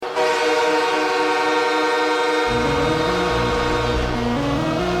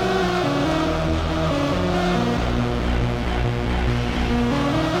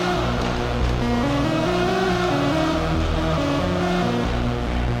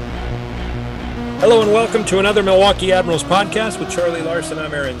Hello and welcome to another Milwaukee Admirals podcast with Charlie Larson.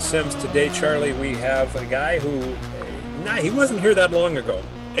 I'm Aaron Sims. Today, Charlie, we have a guy who, he wasn't here that long ago,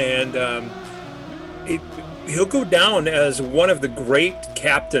 and he'll go down as one of the great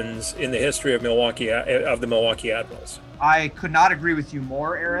captains in the history of the Milwaukee Admirals. I could not agree with you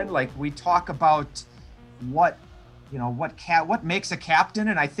more, Aaron. Like, we talk about what makes a captain,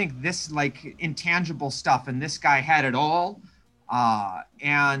 and I think this intangible stuff, and this guy had it all,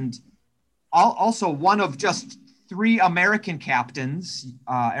 and also one of just three American captains,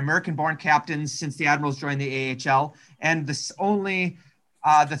 American-born captains since the Admirals joined the AHL, and the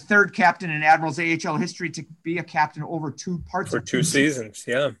third captain in Admirals AHL history to be a captain over two seasons.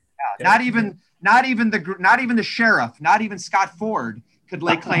 Yeah. Not even the sheriff, not even Scott Ford could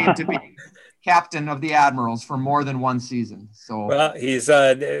lay claim to be captain of the Admirals for more than one season. So, well, he's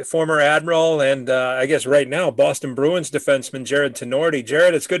a former Admiral and I guess right now Boston Bruins defenseman Jarred Tinordi.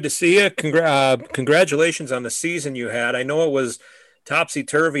 Jarred, it's good to see you. Congratulations on the season you had. I know it was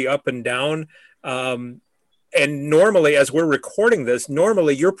topsy-turvy, up and down. And normally, as we're recording this,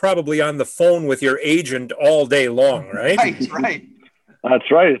 you're probably on the phone with your agent all day long, right? Right. That's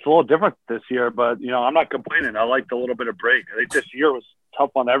right. It's a little different this year, but, I'm not complaining. I liked a little bit of break. I think this year was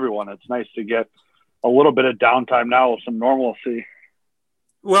tough on everyone. It's nice to get a little bit of downtime now with some normalcy.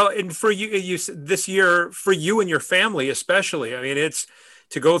 Well, and for you this year, for you and your family especially, I mean, it's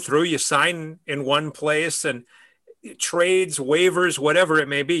to go through, you sign in one place and trades, waivers, whatever it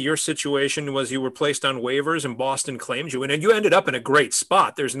may be. Your situation was you were placed on waivers and Boston claimed you, and you ended up in a great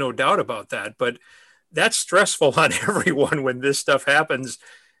spot. There's no doubt about that, but that's stressful on everyone when this stuff happens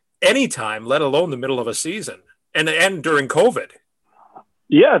anytime, let alone the middle of a season and during COVID.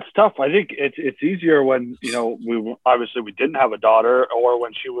 Yeah, it's tough. I think it's easier when, we didn't have a daughter, or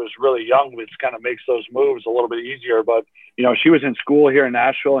when she was really young, which kind of makes those moves a little bit easier. But, she was in school here in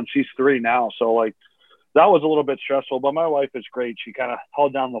Nashville and she's 3 now. So that was a little bit stressful, but my wife is great. She kind of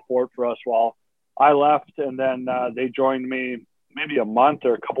held down the fort for us while I left. And then they joined me maybe a month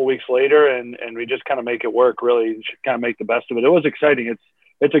or a couple weeks later. And we just kind of make it work, really, kind of make the best of it. It was exciting.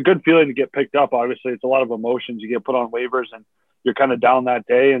 It's a good feeling to get picked up. Obviously, it's a lot of emotions. You get put on waivers and you're kind of down that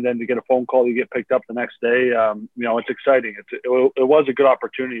day, and then to get a phone call, you get picked up the next day. It's exciting. It was a good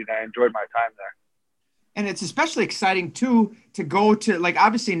opportunity, and I enjoyed my time there. And it's especially exciting too to go to,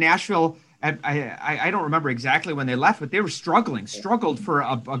 obviously Nashville. I don't remember exactly when they left, but they were struggled for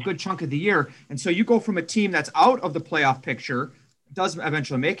a good chunk of the year. And so you go from a team that's out of the playoff picture, does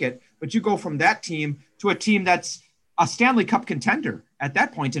eventually make it, but you go from that team to a team that's a Stanley Cup contender at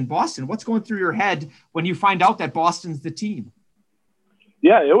that point in Boston. What's going through your head when you find out that Boston's the team?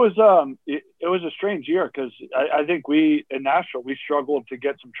 Yeah, it was a strange year because I think we in Nashville, we struggled to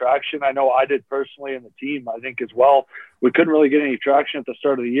get some traction. I know I did personally, in the team, I think as well. We couldn't really get any traction at the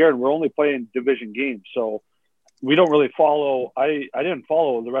start of the year, and we're only playing division games. So we don't really follow. I didn't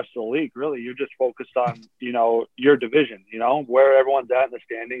follow the rest of the league, really. You're just focused on, your division, where everyone's at in the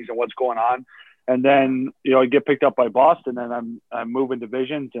standings and what's going on. And then, I get picked up by Boston, and I'm moving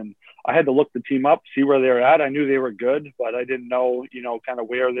divisions, and I had to look the team up, see where they were at. I knew they were good, but I didn't know, kind of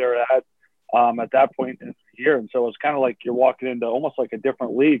where they're at that point in the year. And so it's kind of like you're walking into almost like a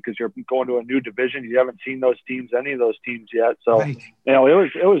different league because you're going to a new division. You haven't seen any of those teams yet. So, right.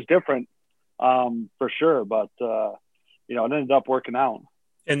 It was different for sure, but, it ended up working out.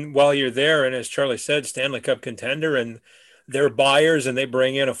 And while you're there, and as Charlie said, Stanley Cup contender, and they're buyers, and they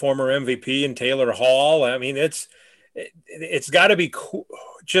bring in a former MVP and Taylor Hall. I mean, it's got to be cool,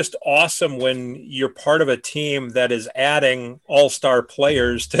 just awesome when you're part of a team that is adding all-star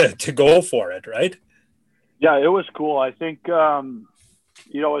players to go for it, right? Yeah, it was cool. I think, as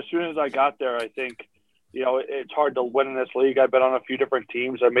soon as I got there, I think, it's hard to win in this league. I've been on a few different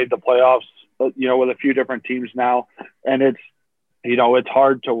teams. I made the playoffs, with a few different teams now, and it's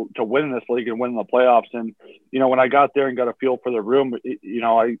hard to win in this league and win in the playoffs. And, when I got there and got a feel for the room,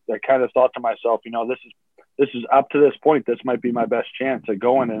 I kind of thought to myself, this is up to this point, this might be my best chance at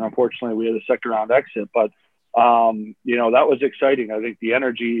going. And unfortunately we had a second round exit, but, that was exciting. I think the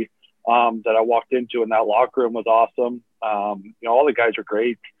energy that I walked into in that locker room was awesome. All the guys are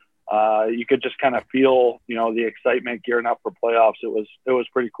great. You could just kind of feel, the excitement gearing up for playoffs. It was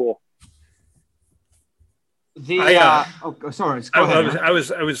pretty cool. Sorry. Go ahead. I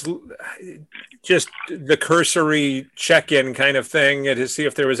was just the cursory check-in kind of thing to see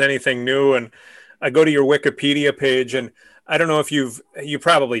if there was anything new, and I go to your Wikipedia page, and I don't know if you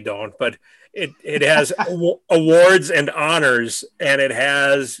probably don't, but it has awards and honors, and it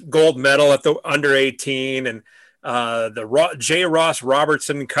has gold medal at the under 18 and the J. Ross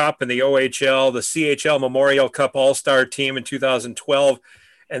Robertson Cup in the OHL, the CHL Memorial Cup All-Star Team in 2012.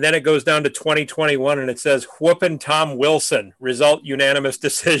 And then it goes down to 2021 and it says whooping Tom Wilson, result unanimous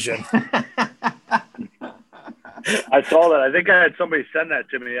decision. I saw that. I think I had somebody send that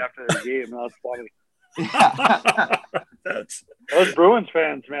to me after the game. That was funny. Those Bruins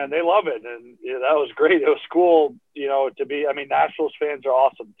fans, man, they love it. And that was great. It was cool, to be, I mean, Nationals fans are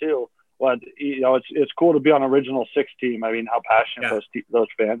awesome too. But, it's cool to be on Original Six team. I mean, how passionate those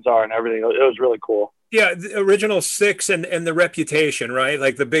fans are and everything. It was really cool. Yeah, the Original Six and the reputation, right?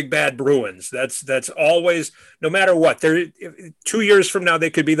 Like the big bad Bruins. That's always, no matter what. They're 2 years from now, they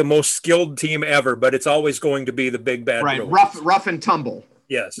could be the most skilled team ever, but it's always going to be the big bad Bruins. Rough and tumble.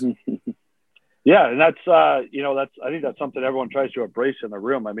 Yes. Yeah, and that's I think that's something everyone tries to embrace in the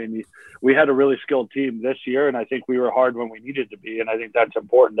room. I mean, we had a really skilled team this year, and I think we were hard when we needed to be, and I think that's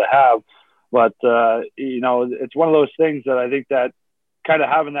important to have. But it's one of those things that I think that kind of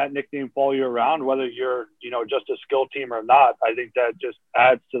having that nickname follow you around, whether you're just a skilled team or not, I think that just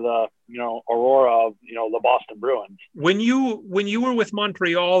adds to the aurora of the Boston Bruins. When you were with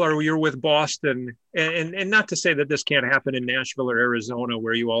Montreal or you're with Boston, and not to say that this can't happen in Nashville or Arizona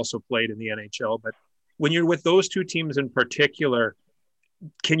where you also played in the NHL, but when you're with those two teams in particular,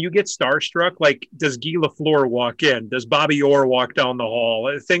 can you get starstruck? Like, does Guy Lafleur walk in? Does Bobby Orr walk down the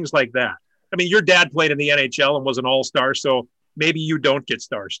hall? Things like that. I mean, your dad played in the NHL and was an all-star, so maybe you don't get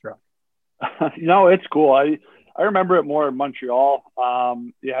starstruck. It's cool. I remember it more in Montreal.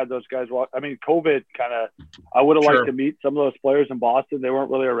 You had those guys walk. I mean, COVID I would have liked to meet some of those players in Boston. They weren't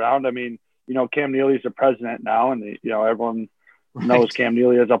really around. I mean, Cam Neely's the president now, and everyone knows Cam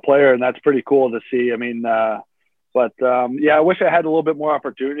Neely as a player, and that's pretty cool to see. I mean, I wish I had a little bit more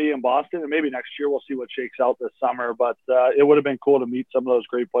opportunity in Boston, and maybe next year we'll see what shakes out this summer. But it would have been cool to meet some of those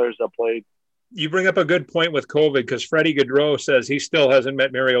great players that played. You bring up a good point with COVID, because Freddie Gaudreau says he still hasn't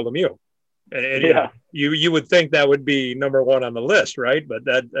met Mario Lemieux. And you would think that would be number one on the list, right? But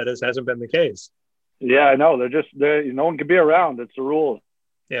that hasn't been the case. Yeah, I know. No one can be around. It's the rule.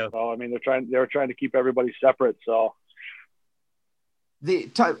 Yeah. So I mean, they're trying to keep everybody separate. So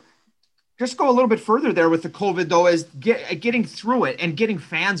just go a little bit further there with the COVID though, is getting through it and getting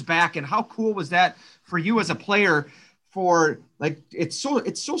fans back. And how cool was that for you as a player? It's so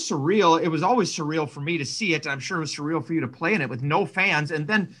surreal. It was always surreal for me to see it. I'm sure it was surreal for you to play in it with no fans. And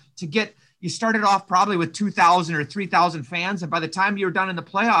then you started off probably with 2,000 or 3,000 fans. And by the time you were done in the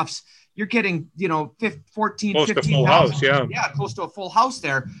playoffs, you're getting, 14, close 15,000. to full house, yeah. Yeah, close to a full house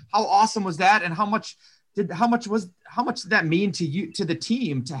there. How awesome was that? And how much did that mean to you, to the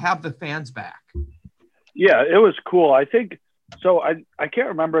team, to have the fans back? Yeah, it was cool. I think, so I can't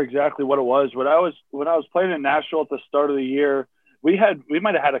remember exactly what it was. When I was playing in Nashville at the start of the year, we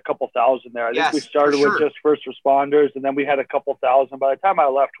might have had a couple thousand there. I think we started with just first responders, and then we had a couple thousand. By the time I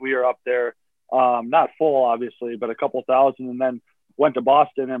left, we were up there, not full obviously, but a couple thousand. And then went to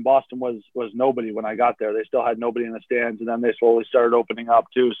Boston, and Boston was nobody when I got there. They still had nobody in the stands, and then they slowly started opening up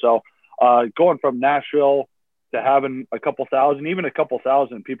too. So going from Nashville to having a couple thousand, even a couple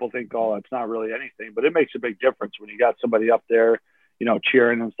thousand, people think, oh, it's not really anything, but it makes a big difference when you got somebody up there,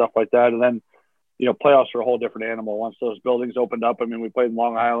 cheering and stuff like that. And then, playoffs are a whole different animal. Once those buildings opened up, I mean, we played in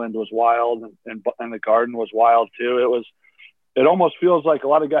Long Island, was wild, and the Garden was wild too. It almost feels like, a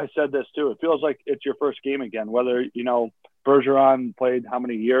lot of guys said this too, it feels like it's your first game again, whether, Bergeron played how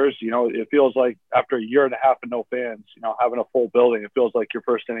many years, it feels like after a year and a half and no fans, having a full building, it feels like your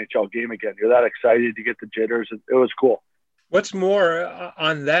first NHL game again. You're that excited, to get the jitters. It was cool. What's more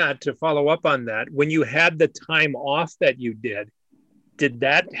on that, to follow up on that, when you had the time off that you did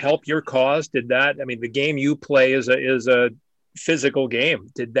that help your cause? The game you play is a physical game.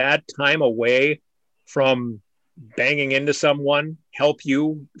 Did that time away from banging into someone help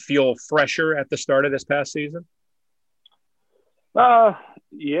you feel fresher at the start of this past season?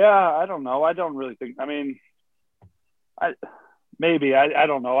 Yeah, I don't know. I don't really think, I don't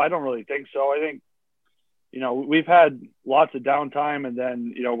know. I don't really think so. I think, we've had lots of downtime, and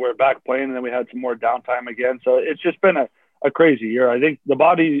then, we're back playing, and then we had some more downtime again. So it's just been a crazy year. I think the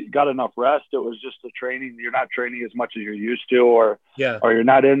body got enough rest. It was just the training. You're not training as much as you're used to, or you're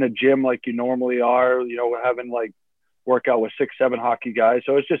not in the gym like you normally are. We're having like workout with 6-7 hockey guys.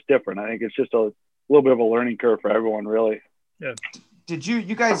 So it's just different. I think it's just a little bit of a learning curve for everyone, really. Yeah. Did you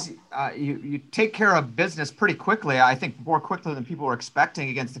guys, you take care of business pretty quickly, I think more quickly than people were expecting,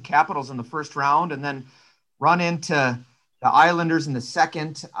 against the Capitals in the first round, and then run into the Islanders in the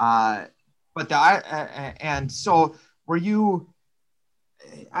second. And so were you,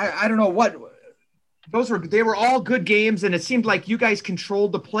 I don't know what, they were all good games, and it seemed like you guys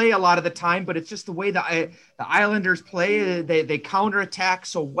controlled the play a lot of the time, but it's just the way the Islanders play. They counterattack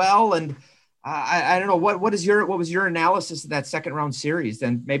so well. And I don't know what was your analysis of that second round series,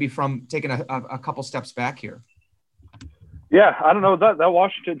 then maybe from taking a couple steps back here. Yeah, I don't know that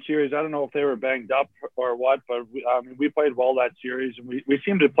Washington series. I don't know if they were banged up or what, but we played well that series, and we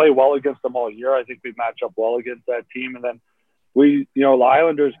seemed to play well against them all year. I think we match up well against that team, and then the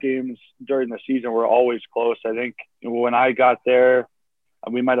Islanders games during the season were always close. I think when I got there,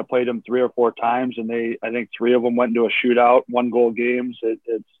 we might have played them 3 or 4 times, and I think 3 of them went into a shootout, 1-goal games. It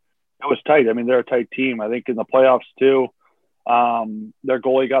was tight. I mean, they're a tight team. I think in the playoffs too, their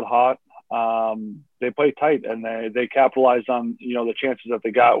goalie got hot. They played tight, and they capitalized on, the chances that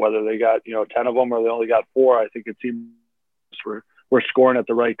they got, whether they got, 10 of them or they only got 4. I think it seemed we're scoring at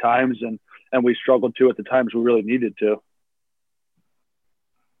the right times, and we struggled to at the times we really needed to.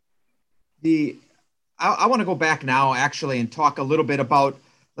 I want to go back now actually and talk a little bit about,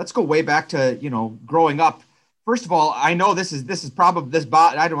 let's go way back to, growing up. First of all, I know this is probably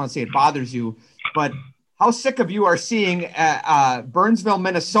I don't want to say it bothers you, but how sick of you are seeing Burnsville,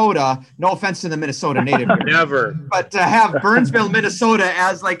 Minnesota, no offense to the Minnesota native here, Never. but to have Burnsville, Minnesota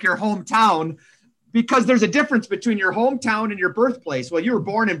as like your hometown, because there's a difference between your hometown and your birthplace. Well, you were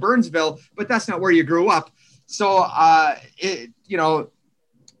born in Burnsville, but that's not where you grew up. So,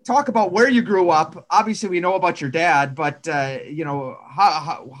 talk about where you grew up. Obviously, we know about your dad, but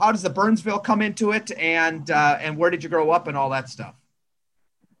how does the Burnsville come into it, and where did you grow up and all that stuff?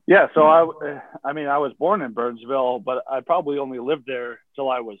 Yeah, so I was born in Burnsville, but I probably only lived there till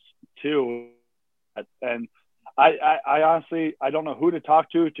I was 2, and I honestly I don't know who to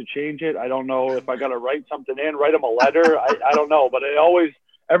talk to change it. I don't know if I got to write something in, write them a letter. I don't know, but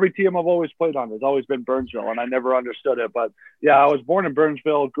every team I've always played on has always been Burnsville, and I never understood it. But yeah, I was born in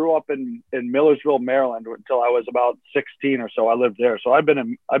Burnsville, grew up in Millersville, Maryland until I was about 16 or so. I lived there, so I've been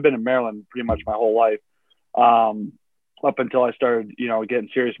in Maryland pretty much my whole life, up until I started getting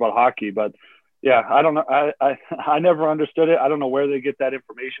serious about hockey. But yeah, I don't know. I never understood it. I don't know where they get that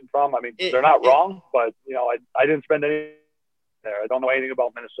information from. I mean, they're not wrong, but I didn't spend any there. I don't know anything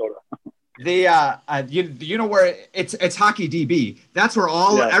about Minnesota. You know where it's Hockey DB. That's where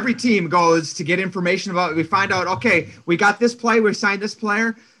every team goes to get information about it. We find out, okay, we got this play, we signed this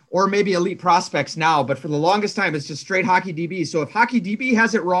player, or maybe elite prospects now, but for the longest time, it's just straight Hockey DB. So if Hockey DB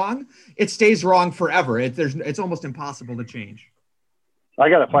has it wrong, it stays wrong forever. It's almost impossible to change. I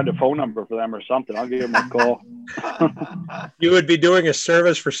got to find a phone number for them or something. I'll give them a call. You would be doing a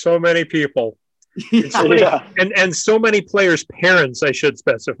service for so many people. Yeah. And so many players' parents, I should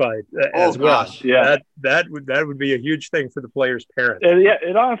specify as well. Gosh. Yeah, that would be a huge thing for the players' parents. Yeah,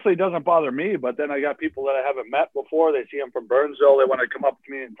 it honestly doesn't bother me. But then I got people that I haven't met before. They see them from Burnsville. They want to come up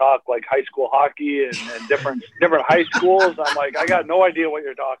to me and talk like high school hockey and different high schools. I'm like, I got no idea what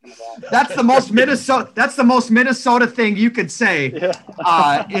you're talking about. That's the most Minnesota. That's the most Minnesota thing you could say.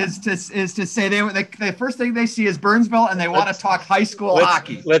 Yeah. Is to say the first thing they see is Burnsville and they want to talk high school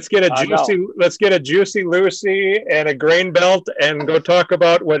hockey. Let's get a juicy Lucy and a grain belt and go talk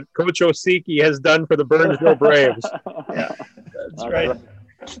about what Coach Osiki has done for the Burnsville Braves. Yeah, that's right.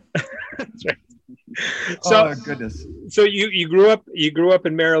 That's right. So, oh goodness. So you grew up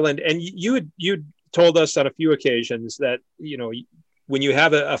in Maryland, and you told us on a few occasions that when you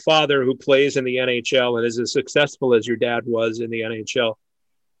have a father who plays in the NHL and is as successful as your dad was in the NHL,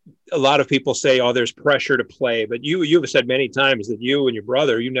 a lot of people say, oh, there's pressure to play. But you've said many times that you and your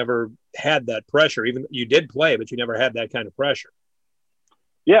brother, you never had that pressure. Even you did play, but you never had that kind of pressure.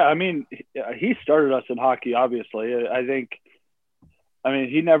 Yeah, I mean, he started us in hockey, obviously.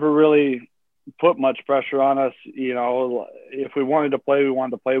 He never really put much pressure on us. If we wanted to play, we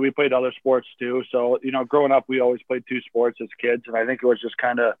wanted to play. We played other sports too. So, growing up, we always played 2 sports as kids. And I think it was just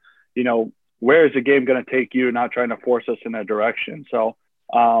kind of, where is the game going to take you, not trying to force us in a direction. So,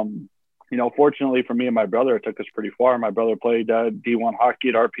 fortunately for me and my brother, it took us pretty far. My brother played D1 hockey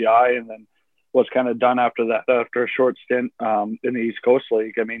at RPI and then was kind of done after that, after a short stint in the East Coast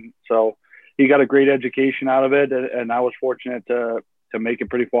League. I mean, so he got a great education out of it, and I was fortunate to make it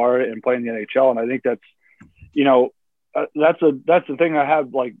pretty far and play in the NHL. And I think that's, that's the thing I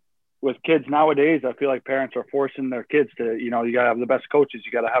have, like, with kids nowadays. I feel like parents are forcing their kids to, you got to have the best coaches,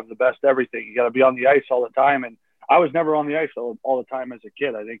 you got to have the best everything, you got to be on the ice all the time. And I was never on the ice all the time as a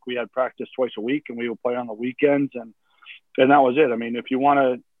kid. I think we had practice twice a week and we would play on the weekends, and that was it. I mean, if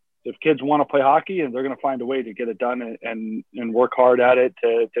kids want to play hockey, and they're going to find a way to get it done and work hard at it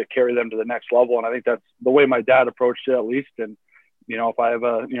to carry them to the next level. And I think that's the way my dad approached it, at least. And, if I have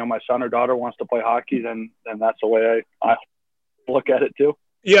my son or daughter wants to play hockey, then that's the way I look at it too.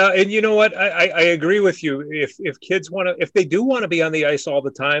 Yeah. And you know what? I agree with you. If kids if they do want to be on the ice all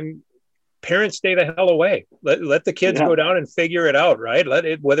the time, parents stay the hell away. Let the kids go down and figure it out, right?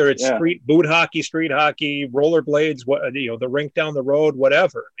 Whether it's street hockey, rollerblades, the rink down the road,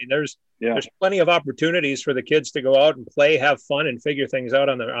 whatever. I mean, there's plenty of opportunities for the kids to go out and play, have fun, and figure things out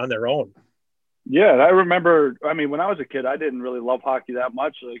on their own. Yeah, I remember, I mean, when I was a kid, I didn't really love hockey that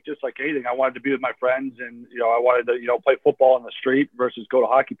much. Like, just like anything, I wanted to be with my friends, and, I wanted to, play football on the street versus go to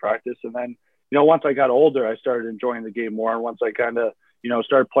hockey practice. And then, once I got older, I started enjoying the game more. And once I kind of,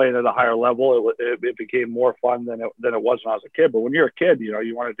 started playing at a higher level, it became more fun than it was when I was a kid. But when you're a kid,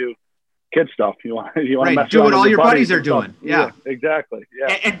 you want to do kid stuff. You want to mess do around what all your buddies are stuff. doing. Yeah, exactly.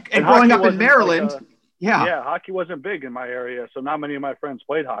 Yeah. And growing up in Maryland, hockey wasn't big in my area. So not many of my friends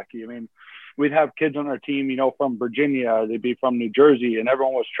played hockey. I mean, we'd have kids on our team, from Virginia, they'd be from New Jersey, and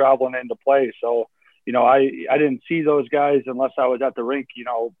everyone was traveling in to play. So, I didn't see those guys unless I was at the rink,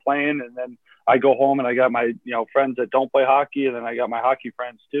 playing. And then I go home and I got my, friends that don't play hockey, and then I got my hockey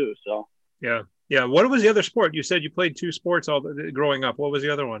friends too. So, yeah. What was the other sport? You said you played two sports growing up. What was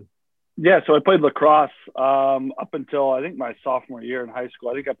the other one? Yeah. So I played lacrosse up until I think my sophomore year in high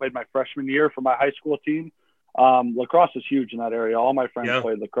school. I think I played my freshman year for my high school team. Lacrosse is huge in that area. All my friends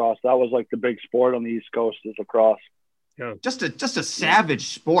played lacrosse. That was like the big sport on the East Coast is lacrosse. Yeah. Just a savage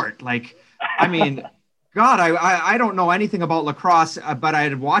sport. Like, I mean, God, I don't know anything about lacrosse, but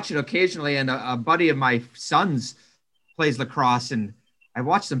I'd watch it occasionally. And a buddy of my son's plays lacrosse, and I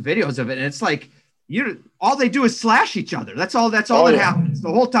watched some videos of it, and it's like, all they do is slash each other. That's all that happens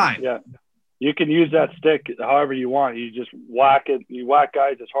the whole time. Yeah. You can use that stick however you want. You just whack it. You whack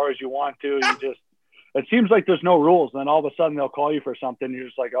guys as hard as you want to. It seems like there's no rules. Then all of a sudden they'll call you for something. You're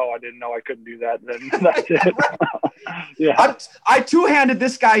just like, oh, I didn't know I couldn't do that. Then that's it. Yeah. I two-handed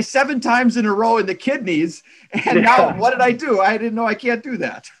this guy 7 times in a row in the kidneys. And now what did I do? I didn't know I can't do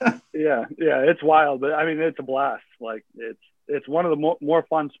that. Yeah. It's wild. But I mean, it's a blast. Like it's one of the more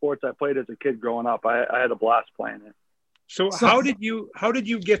fun sports I played as a kid growing up. I had a blast playing it. So how did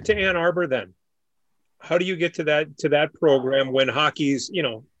you get to Ann Arbor then? How do you get to that program when hockey's,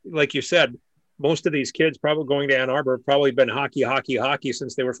 like you said, most of these kids probably going to Ann Arbor have probably been hockey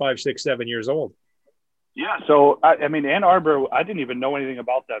since they were 5, 6, 7 years old. Yeah. So, I mean, Ann Arbor, I didn't even know anything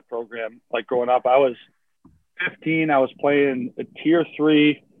about that program. Like growing up, I was 15. I was playing a Tier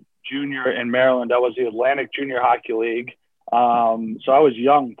 3 junior in Maryland. That was the Atlantic Junior Hockey League. So I was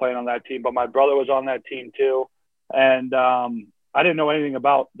young playing on that team, but my brother was on that team too. And I didn't know anything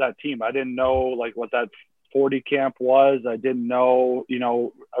about that team. I didn't know like what that 40 camp was. I didn't know,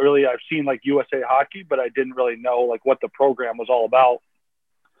 I've seen like USA Hockey, but I didn't really know like what the program was all about.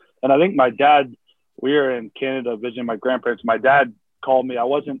 And I think my dad, we were in Canada visiting my grandparents. My dad called me. I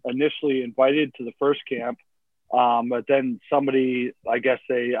wasn't initially invited to the first camp, but then somebody, I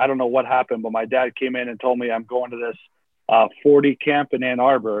don't know what happened, but my dad came in and told me I'm going to this 40 camp in Ann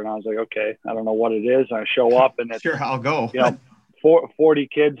Arbor. And I was like, okay, I don't know what it is. And I show up and it's, sure, I'll go. 40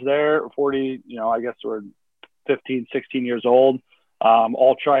 kids there, 40, I guess we're 15, 16 years old,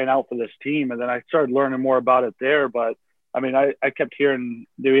 all trying out for this team. And then I started learning more about it there. But I mean, I kept hearing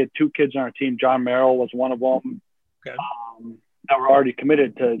we had 2 kids on our team. John Merrill was one of them. Okay. That were already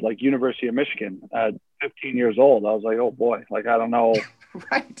committed to like University of Michigan at 15 years old. I was like, oh boy, like, I don't know.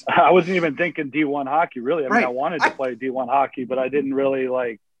 Right. I wasn't even thinking D1 hockey really. I mean, I wanted to play D1 hockey, but I didn't really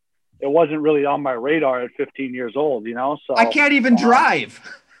it wasn't really on my radar at 15 years old, so I can't even drive.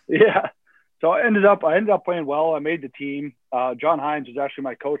 Yeah. So I ended up playing well. I made the team. John Hines was actually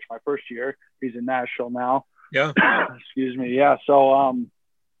my coach my first year. He's in Nashville now. Yeah. Excuse me. Yeah. So,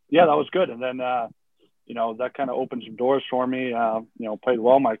 that was good. And then, that kind of opened some doors for me. Played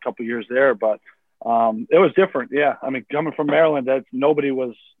well my couple years there, but it was different. Yeah. I mean, coming from Maryland, that nobody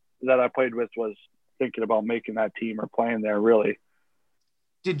that I played with was thinking about making that team or playing there really.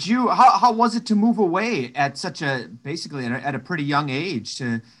 Did you, how was it to move away at basically at a pretty young age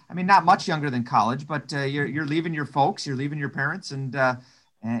not much younger than college, but you're leaving your folks, you're leaving your parents and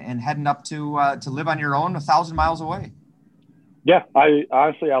heading up to live on your own 1,000 miles away? Yeah, I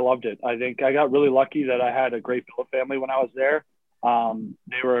loved it. I think I got really lucky that I had a great family when I was there.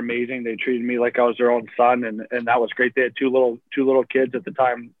 They were amazing. They treated me like I was their own son, and that was great. They had two little kids at the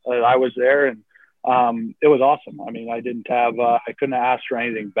time I was there, and it was awesome. I mean, I couldn't have asked for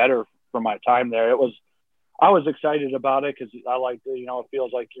anything better for my time there. I was excited about it because I liked, it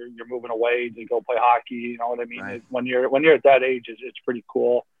feels like you're moving away to go play hockey. You know what I mean? Right. When you're at that age, it's pretty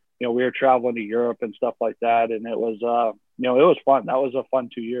cool. We were traveling to Europe and stuff like that. And it was, it was fun. That was a fun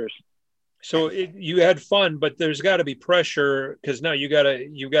 2 years. So you had fun, but there's got to be pressure because now you've got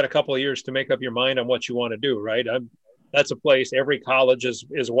a couple of years to make up your mind on what you want to do, right? That's a place every college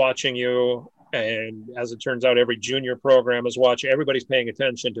is watching you. And as it turns out, every junior program is watching. Everybody's paying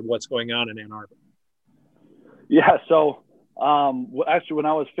attention to what's going on in Ann Arbor. Yeah. So actually, when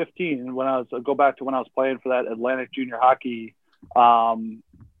I was 15, go back to when I was playing for that Atlantic Junior Hockey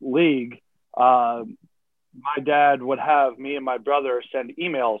League, my dad would have me and my brother send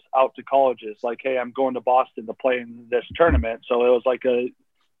emails out to colleges like, hey, I'm going to Boston to play in this tournament. So it was like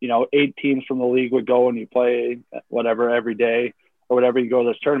 8 teams from the league would go and you play whatever every day or whatever, you go to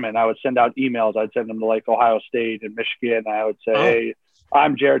this tournament. I would send out emails. I'd send them to like Ohio State and Michigan. I would say, hey,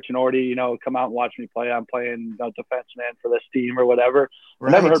 I'm Jared Tenorti, come out and watch me play. I'm playing defenseman for this team or whatever.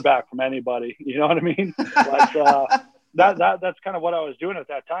 Right. I never heard back from anybody. You know what I mean? But, that's kind of what I was doing at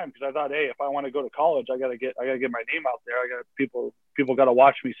that time, because I thought, hey, if I want to go to college, I gotta get my name out there. I got people got to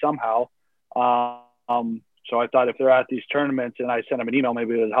watch me somehow. So I thought if they're at these tournaments and I send them an email,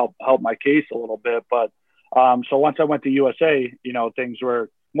 maybe it would help my case a little bit. But so once I went to USA, things were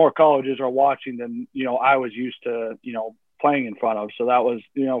more colleges are watching than I was used to playing in front of. So that was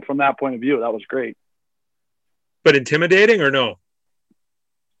from that point of view, that was great. But intimidating or no?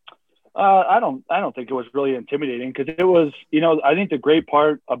 I don't think it was really intimidating, because it was, I think the great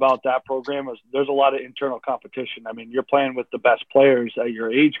part about that program was there's a lot of internal competition. I mean, you're playing with the best players at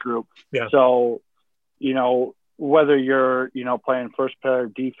your age group. Yeah. So, whether you're, playing first pair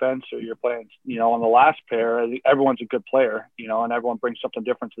defense or you're playing, on the last pair, I think everyone's a good player, and everyone brings something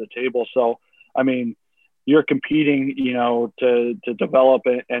different to the table. So, I mean, you're competing, to develop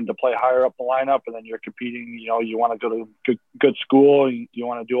it and to play higher up the lineup. And then you're competing, you want to go to good school, you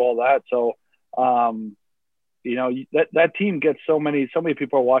want to do all that. So, that team gets so many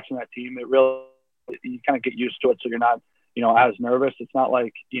people are watching that team. It really, you kind of get used to it. So you're not, as nervous. It's not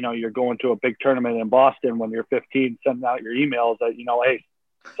like, you're going to a big tournament in Boston when you're 15, sending out your emails that, hey,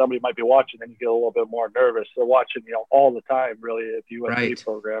 somebody might be watching, and you get a little bit more nervous. They're watching, all the time, really, at the USA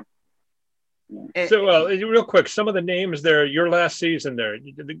program. So, real quick, some of the names there, your last season there: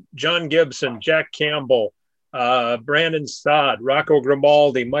 John Gibson, Jack Campbell, Brandon Saad, Rocco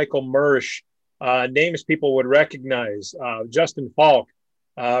Grimaldi, Michael Mersch, names people would recognize: Justin Falk,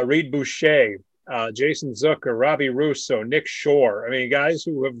 Reed Boucher, Jason Zucker, Robbie Russo, Nick Shore. I mean, guys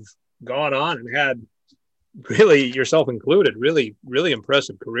who have gone on and had, really, yourself included, really, really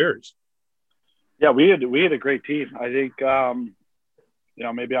impressive careers. Yeah, we had a great team. I think.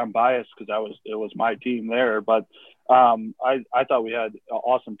 Maybe I'm biased because it was my team there, but I thought we had an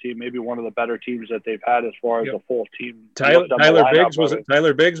awesome team, maybe one of the better teams that they've had as far as a full team. Tyler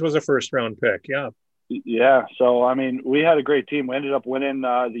Biggs was a first round pick. Yeah. Yeah. So, I mean, we had a great team. We ended up winning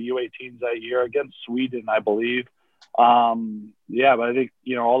the U18s that year against Sweden, I believe. But I think,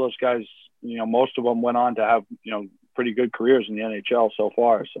 all those guys, most of them went on to have, pretty good careers in the NHL so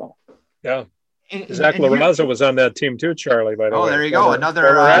far. So, yeah. Zach LaRaza was on that team too, Charlie, by the way. Oh, there you go.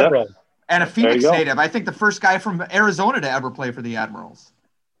 Another Admiral. And a Phoenix native. I think the first guy from Arizona to ever play for the Admirals.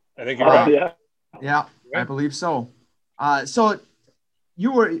 I think you're right. Yeah, I believe so. So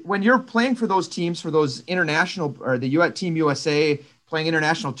when you're playing for those teams, for those international, or the Team USA playing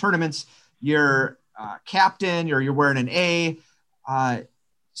international tournaments, you're captain, you're wearing an A.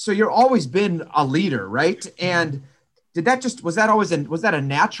 So you're always been a leader, right? And was that a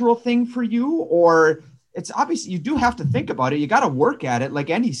natural thing for you, or it's obviously you do have to think about it. You got to work at it like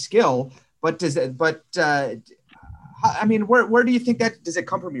any skill, where do you think does it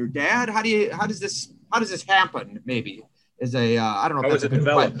come from your dad? How does this happen? Maybe I don't know. How was it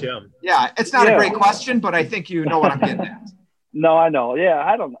developed? Yeah. It's not a great question, but I think you know what I'm getting at. No, I know. Yeah.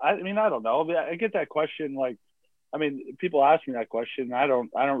 I don't know. I get that question. People ask me that question. I don't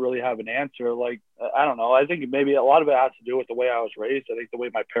really have an answer. I don't know. I think maybe a lot of it has to do with the way I was raised. I think the way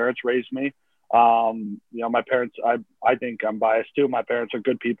my parents raised me. My parents, I think I'm biased too. My parents are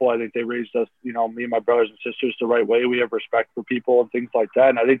good people. I think they raised us, me and my brothers and sisters the right way. We have respect for people and things like that.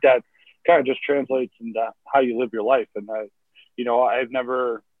 And I think that kind of just translates into how you live your life. And I've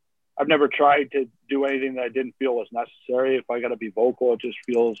never tried to do anything that I didn't feel was necessary. If I got to be vocal, it just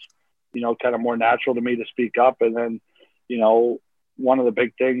feels kind of more natural to me to speak up. And then, one of the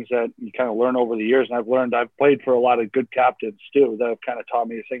big things that you kind of learn over the years, and I've played for a lot of good captains too, that have kind of taught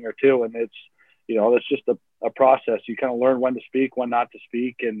me a thing or two. And it's, it's just a process. You kind of learn when to speak, when not to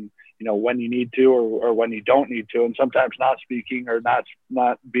speak, and, when you need to, or when you don't need to. And sometimes not speaking or not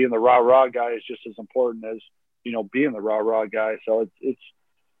being the rah-rah guy is just as important as, being the rah-rah guy. So it's,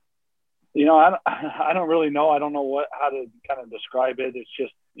 I don't really know. I don't know how to kind of describe it. It's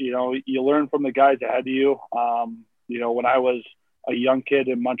just, you learn from the guys ahead of you. When I was a young kid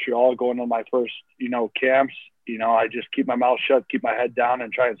in Montreal going to my first, camps, I just keep my mouth shut, keep my head down,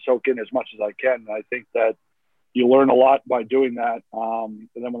 and try and soak in as much as I can. And I think that, you learn a lot by doing that. And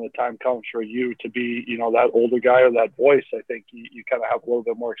then when the time comes for you to be, you know, that older guy or that voice, I think you kind of have a little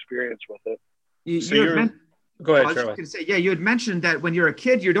bit more experience with it. Go ahead, I was just Charlie. going to say, yeah, you had mentioned that when you're a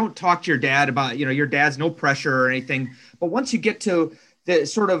kid, you don't talk to your dad about, you know, your dad's no pressure or anything. But once you get to the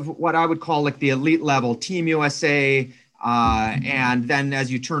sort of what I would call like the elite level, Team USA, and then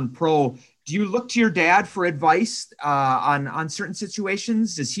as you turn pro, do you look to your dad for advice on certain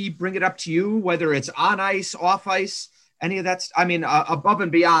situations? Does he bring it up to you, whether it's on ice, off ice, any of that? I mean, above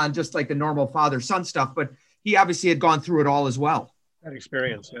and beyond just like the normal father-son stuff, but he obviously had gone through it all as well. That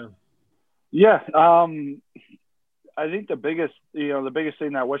experience, yeah. Yeah, I think the biggest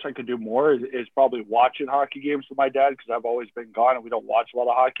thing that I wish I could do more is probably watching hockey games with my dad, because I've always been gone and we don't watch a lot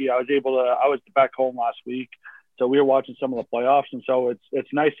of hockey. I was back home last week, so we were watching some of the playoffs, and so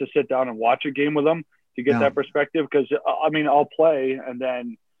it's nice to sit down and watch a game with him to get that perspective. Because I mean, I'll play and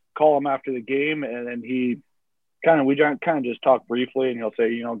then call him after the game, and then we kind of just talk briefly, and he'll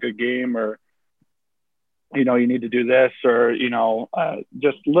say, you know, good game, or you know, you need to do this, or you know,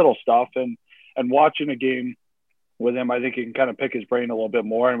 just little stuff. And watching a game with him, I think you can kind of pick his brain a little bit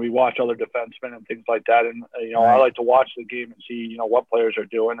more. And we watch other defensemen and things like that. And, you know, I like to watch the game and see, you know, what players are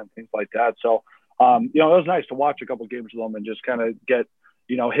doing and things like that. So, you know, it was nice to watch a couple of games with him and just kind of get,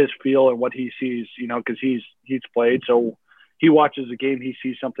 you know, his feel and what he sees, you know, because he's played. So he watches the game, he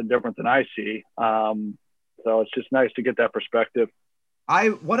sees something different than I see. So it's just nice to get that perspective. I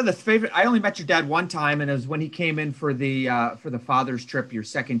only met your dad one time, and it was when he came in for the father's trip, your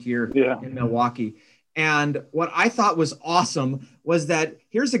second year in Milwaukee. And what I thought was awesome was that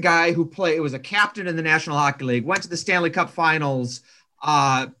here's a guy who was a captain in the National Hockey League, went to the Stanley Cup Finals.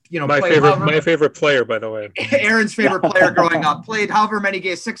 You know, my favorite player, by the way, Aaron's favorite player growing up, played however many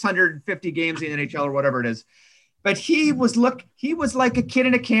games, 650 games in the NHL or whatever it is. But he was like a kid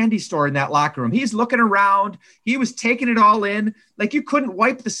in a candy store in that locker room. He's looking around. He was taking it all in. Like you couldn't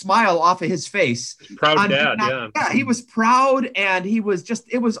wipe the smile off of his face. Proud dad, yeah. He was proud, and it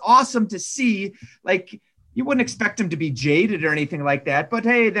was awesome to see. Like you wouldn't expect him to be jaded or anything like that. But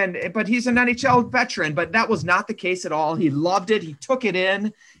hey, but he's an NHL veteran. But that was not the case at all. He loved it. He took it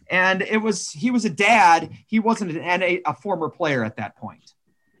in, and he was a dad. He wasn't a former player at that point.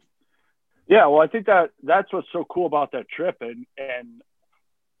 Yeah, well, I think that's what's so cool about that trip. And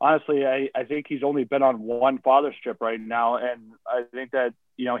honestly, I think he's only been on one father's trip right now. And I think that,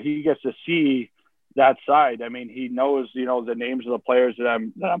 you know, he gets to see that side. I mean, he knows, you know, the names of the players that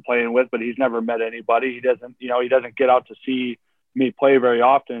I'm playing with, but he's never met anybody. He doesn't get out to see me play very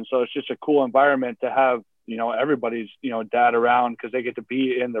often. So it's just a cool environment to have, you know, everybody's, you know, dad around, because they get to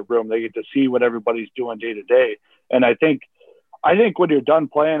be in the room. They get to see what everybody's doing day to day. And I think when you're done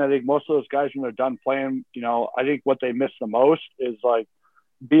playing, I think most of those guys, when they're done playing, you know, I think what they miss the most is like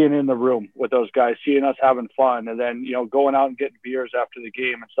being in the room with those guys, seeing us having fun, and then, you know, going out and getting beers after the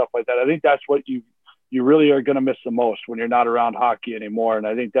game and stuff like that. I think that's what you really are going to miss the most when you're not around hockey anymore. And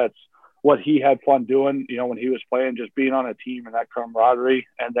I think that's what he had fun doing, you know, when he was playing, just being on a team and that camaraderie.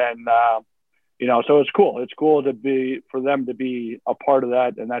 And then, you know, so it's cool. It's cool for them to be a part of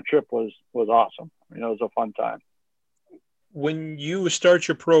that. And that trip was awesome. You know, it was a fun time. When you start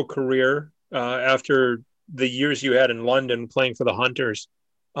your pro career, after the years you had in London playing for the Hunters,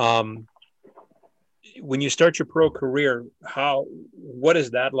 when you start your pro career, what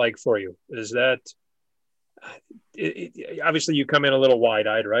is that like for you? Is that obviously you come in a little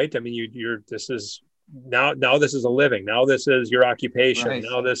wide-eyed, right? I mean, this is now this is a living. Now this is your occupation. Right.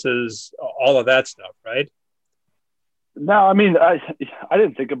 Now this is all of that stuff, right? No, I mean, I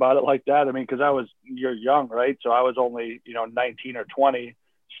didn't think about it like that. I mean, because you're young, right? So I was only, you know, 19 or 20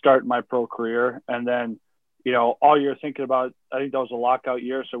 starting my pro career. And then, you know, all you're thinking about, I think that was a lockout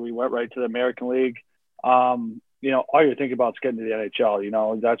year. So we went right to the American League. You know, all you're thinking about is getting to the NHL. You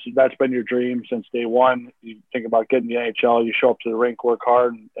know, that's been your dream since day one. You think about getting to the NHL, you show up to the rink, work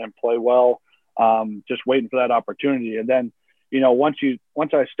hard and play well, just waiting for that opportunity. And then, you know, once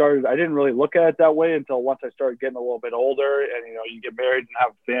I started, I didn't really look at it that way until once I started getting a little bit older, and, you know, you get married and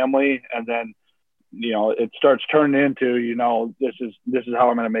have a family, and then, you know, it starts turning into, you know, this is how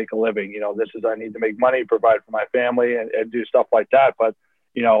I'm going to make a living. You know, I need to make money, provide for my family, and do stuff like that. But,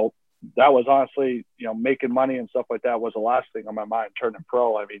 you know, that was honestly, you know, making money and stuff like that was the last thing on my mind, turning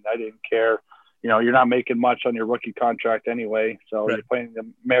pro. I mean, I didn't care. You know, you're not making much on your rookie contract anyway. So You're playing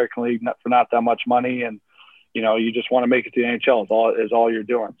the American League for not that much money, and, you know, you just want to make it to the NHL is all you're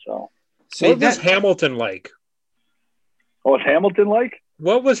doing. So what was Hamilton like? What was Hamilton like?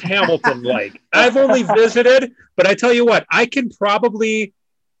 What was Hamilton like? I've only visited, but I tell you what, I can probably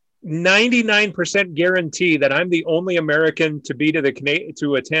 99% guarantee that I'm the only American to be to the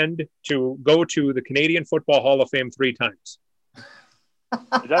go to the Canadian Football Hall of Fame 3 times.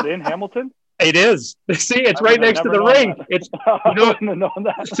 Is that in Hamilton? It is. See, it's right next to the rink. That. It's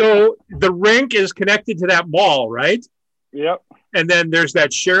that. So the rink is connected to that mall, right? Yep. And then there's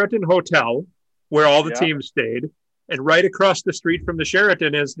that Sheraton Hotel where all the teams stayed. And right across the street from the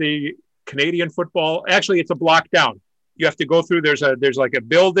Sheraton is the Canadian Football. Actually, it's a block down. You have to go through. There's like a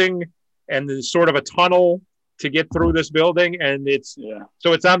building and there's sort of a tunnel to get through this building. And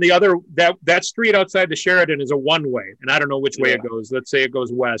so it's on the other, that street outside the Sheraton is a one-way. And I don't know which way it goes. Let's say it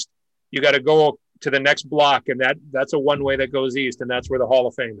goes west. You got to go to the next block, and that's a one-way that goes east, and that's where the Hall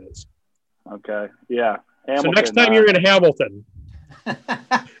of Fame is. Okay. Yeah. Hamilton, so next time you're in Hamilton.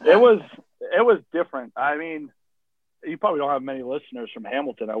 It was different. I mean, you probably don't have many listeners from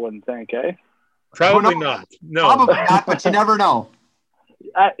Hamilton, I wouldn't think, eh? Probably not. No. Probably not, but you never know.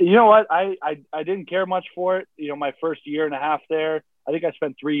 You know what? I didn't care much for it. You know, my first year and a half there, I think I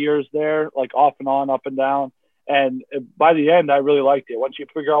spent 3 years there, like off and on, up and down. And by the end, I really liked it. Once you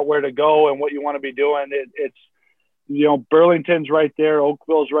figure out where to go and what you want to be doing, it's, you know, Burlington's right there,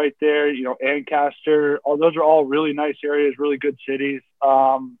 Oakville's right there, you know, Ancaster. Those are all really nice areas, really good cities.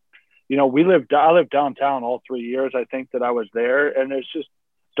 You know, I lived downtown all 3 years, I think, that I was there. And it's just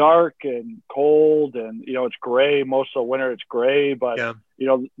dark and cold and, you know, it's gray. Most of the winter it's gray. But, you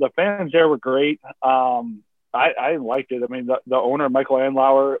know, the fans there were great. I liked it. I mean, the owner, Michael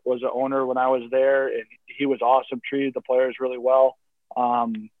Andlauer, was the owner when I was there, and he was awesome, treated the players really well.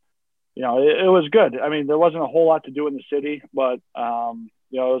 You know, it was good. I mean, there wasn't a whole lot to do in the city, but,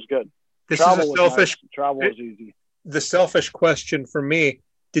 you know, it was good. Travel was easy. The selfish question for me,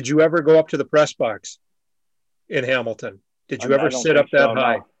 did you ever go up to the press box in Hamilton? Did you ever sit up that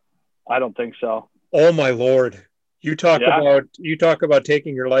high? No. I don't think so. Oh, my Lord. You talk about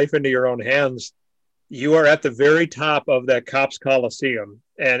taking your life into your own hands. You are at the very top of that Copps Coliseum.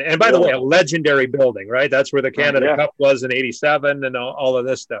 And by the way, a legendary building, right? That's where the Canada Cup was in '87 and all of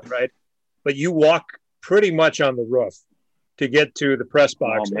this stuff, right? But you walk pretty much on the roof to get to the press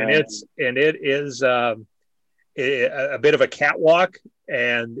box. And it is a bit of a catwalk.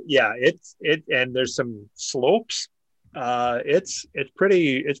 And and there's some slopes. It's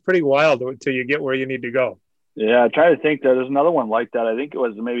pretty wild until you get where you need to go. Yeah, I try to think there's another one like that. I think it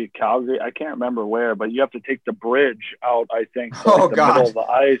was maybe Calgary. I can't remember where, but you have to take the bridge out, I think. To the middle of the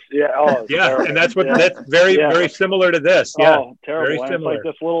ice. Yeah. Oh, yeah. And that's very similar to this. Yeah. Oh, terrible. It's like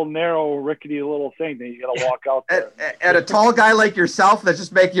this little narrow, rickety little thing that you got to walk out there. And a tall guy like yourself that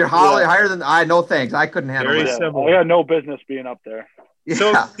just make you higher than no thanks. I couldn't handle it. Similar. I got no business being up there. Yeah.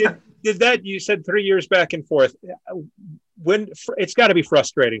 So did that, you said 3 years back and forth. When it's got to be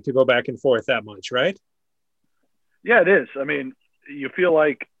frustrating to go back and forth that much, right? Yeah, it is. I mean, you feel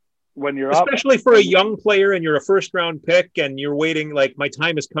like when you're especially for a young player and you're a first round pick and you're waiting, like, my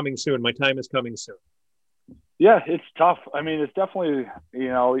time is coming soon. Yeah, it's tough. I mean, it's definitely, you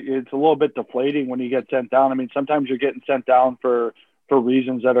know, it's a little bit deflating when you get sent down. I mean, sometimes you're getting sent down for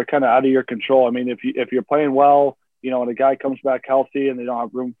reasons that are kind of out of your control. I mean, if you're playing well, you know, and a guy comes back healthy and they don't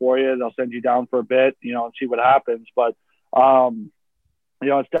have room for you, they'll send you down for a bit, you know, and see what happens. But, you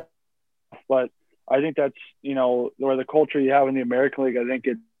know, it's tough. But I think that's, you know, where the culture you have in the American League, I think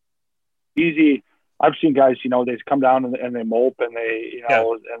it's easy. I've seen guys, you know, they come down and they mope and they, you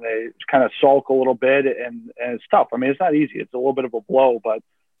know, and they kind of sulk a little bit and it's tough. I mean, it's not easy. It's a little bit of a blow, but,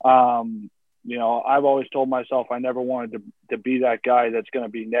 you know, I've always told myself I never wanted to be that guy that's going to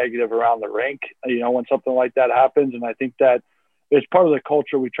be negative around the rink, you know, when something like that happens. And I think that it's part of the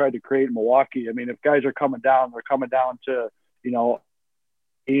culture we tried to create in Milwaukee. I mean, if guys are coming down, they're coming down to, you know,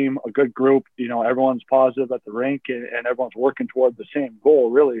 team, a good group, you know, everyone's positive at the rink and everyone's working toward the same goal,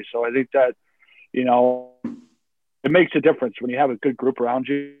 really. So I think that, you know, it makes a difference when you have a good group around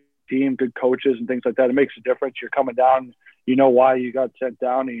you, team, good coaches and things like that. It makes a difference. You're coming down, you know why you got sent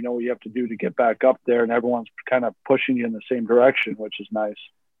down and you know what you have to do to get back up there, and everyone's kind of pushing you in the same direction, which is nice.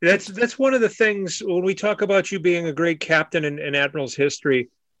 That's one of the things when we talk about you being a great captain in Admirals history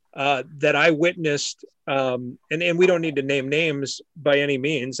that I witnessed, and we don't need to name names by any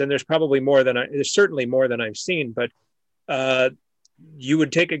means, and there's certainly more than I've seen, but you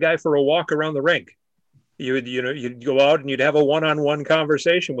would take a guy for a walk around the rink. You'd go out and you'd have a one-on-one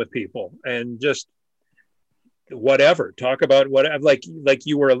conversation with people and just whatever, talk about whatever, like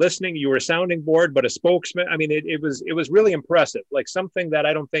you were you were a sounding board, but a spokesman. I mean, it was really impressive, like something that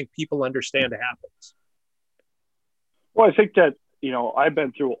I don't think people understand happens. Well, I think that, you know, I've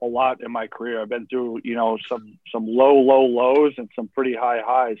been through a lot in my career. I've been through, you know, some low lows and some pretty high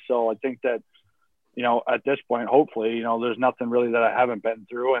highs. So I think that, you know, at this point, hopefully, you know, there's nothing really that I haven't been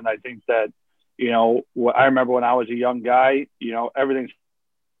through. And I think that, you know, I remember when I was a young guy, you know, everything's,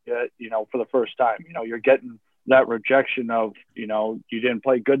 you know, for the first time, you know, you're getting that rejection of, you know, you didn't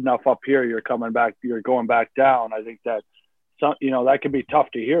play good enough up here, you're coming back, you're going back down. I think that, you know, that can be tough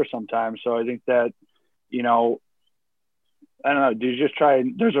to hear sometimes. So I think that, you know, I don't know, do you just try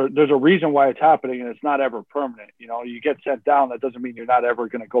and there's a reason why it's happening, and it's not ever permanent. You know, you get sent down, that doesn't mean you're not ever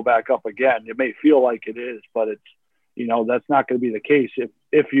going to go back up again. It may feel like it is, but it's, you know, that's not going to be the case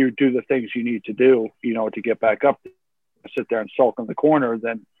if you do the things you need to do, you know, to get back up. Sit there and sulk in the corner,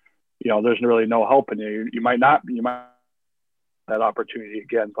 then, you know, there's really no helping you. You might have that opportunity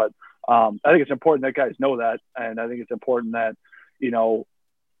again. But I think it's important that guys know that, and I think it's important that, you know,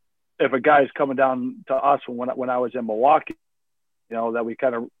 if a guy's coming down to us when I was in Milwaukee, you know, that we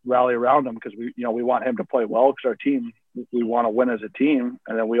kind of rally around him, because we, you know, we want him to play well, because our team, we want to win as a team.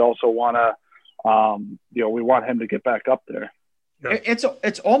 And then we also want to, you know, we want him to get back up there. Yeah.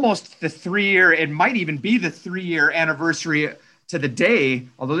 It's almost the 3-year, it might even be the 3-year anniversary to the day,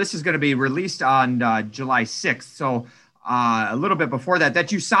 although this is going to be released on July 6th. So a little bit before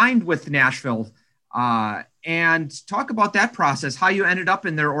that you signed with Nashville, and talk about that process, how you ended up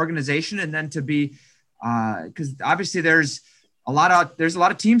in their organization, and then to be, because obviously there's a lot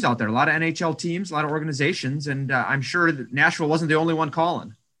of teams out there, a lot of NHL teams, a lot of organizations, and I'm sure that Nashville wasn't the only one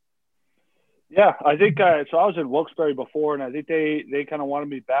calling. Yeah, I think so. I was in Wilkes-Barre before, and I think they kind of wanted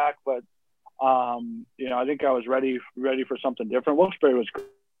me back, but you know, I think I was ready for something different. Wilkes-Barre was,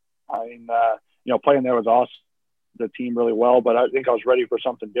 I mean, you know, playing there was awesome, the team really well, but I think I was ready for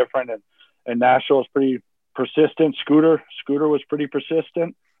something different. And Nashville was pretty persistent. Scooter was pretty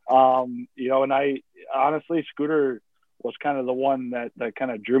persistent. You know, and I honestly, Scooter was kind of the one that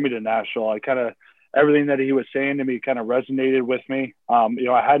kind of drew me to Nashville. Everything that he was saying to me kind of resonated with me. You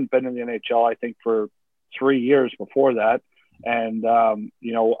know, I hadn't been in the NHL, I think, for 3 years before that. And,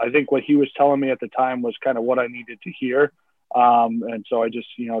 you know, I think what he was telling me at the time was kind of what I needed to hear. And so I just,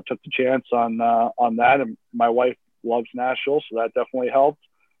 you know, took the chance on that. And my wife loves Nashville, so that definitely helped.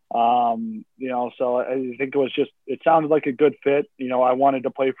 You know, so I think it sounded like a good fit. You know, I wanted to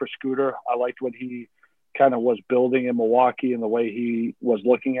play for Scooter. I liked what he kind of was building in Milwaukee and the way he was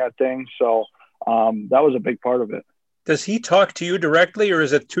looking at things. So that was a big part of it. Does he talk to you directly, or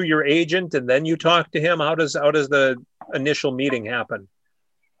is it to your agent and then you talk to him? How does the initial meeting happen?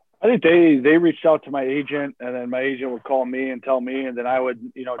 I think they reached out to my agent, and then my agent would call me and tell me, and then I would,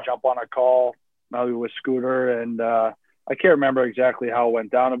 you know, jump on a call maybe with Scooter, and I can't remember exactly how it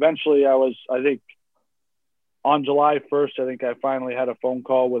went down. Eventually I think on July 1st, I think I finally had a phone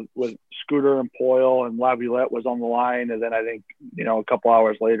call with Scooter and Poile, and Laviolette was on the line. And then I think, you know, a couple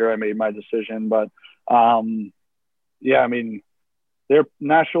hours later I made my decision. But yeah, I mean,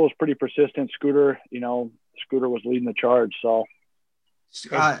 Nashville was pretty persistent. Scooter was leading the charge. So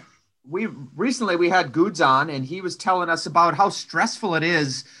we had Goods on, and he was telling us about how stressful it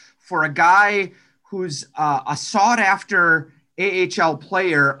is for a guy who's a sought after AHL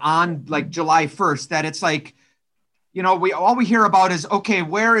player on like July 1st, that it's like, you know, all we hear about is, okay,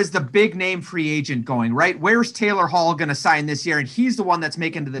 where is the big name free agent going, right? Where's Taylor Hall going to sign this year? And he's the one that's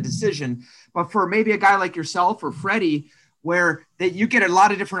making the decision. But for maybe a guy like yourself or Freddie, where you get a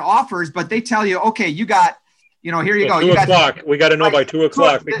lot of different offers, but they tell you, okay, you got, you know, here you go. 2 o'clock. We got to know by 2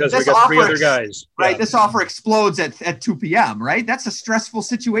 o'clock because we got 3 other guys. Right. Yeah. This offer explodes at 2 p.m., right? That's a stressful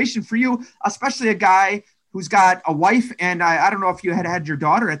situation for you, especially a guy who's got a wife. And I don't know if you had your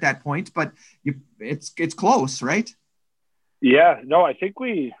daughter at that point, but it's close, right? Yeah, no, I think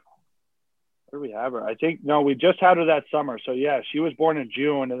where do we have her? I think, no, we just had her that summer. So yeah, she was born in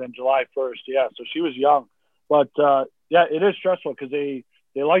June, and then July 1st. Yeah. So she was young, but yeah, it is stressful because they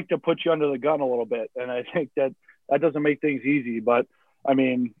like to put you under the gun a little bit. And I think that doesn't make things easy, but I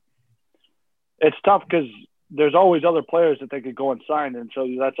mean, it's tough because there's always other players that they could go and sign. And so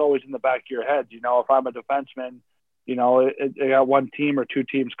that's always in the back of your head. You know, if I'm a defenseman, you know, they got one team or two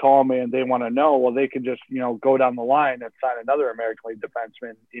teams call me and they want to know, well, they can just, you know, go down the line and sign another American League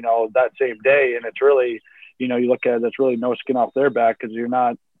defenseman, you know, that same day. And it's really, you know, you look at it, it's really no skin off their back because you're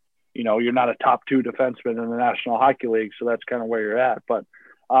not a top 2 defenseman in the National Hockey League. So that's kind of where you're at. But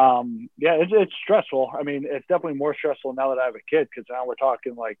yeah, it's stressful. I mean, it's definitely more stressful now that I have a kid, because now we're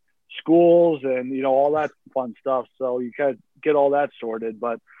talking like schools and, you know, all that fun stuff. So you kind of get all that sorted.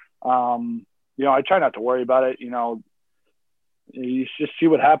 But, you know, I try not to worry about it. You know, you just see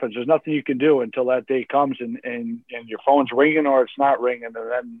what happens. There's nothing you can do until that day comes and your phone's ringing or it's not ringing. And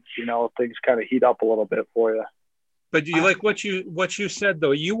then, you know, things kind of heat up a little bit for you. But you like what you said,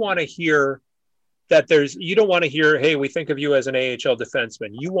 though. You want to hear that you don't want to hear, hey, we think of you as an AHL defenseman.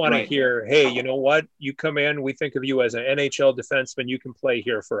 You want to hear, hey, you know what? You come in, we think of you as an NHL defenseman. You can play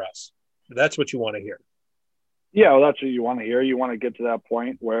here for us. That's what you want to hear. Yeah, well, that's what you want to hear. You want to get to that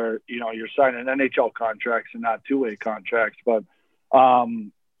point where, you're signing NHL contracts and not two-way contracts. But,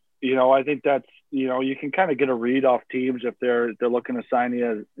 I think that's, you can kind of get a read off teams if they're looking to sign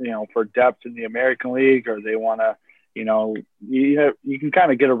you, for depth in the American League, or they want to, you can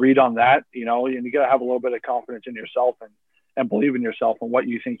kind of get a read on that, and you got to have a little bit of confidence in yourself and believe in yourself and what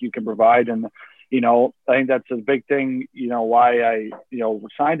you think you can provide. And, I think that's a big thing, why I,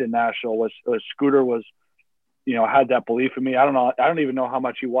 signed in Nashville was Scooter was, had that belief in me. I don't even know how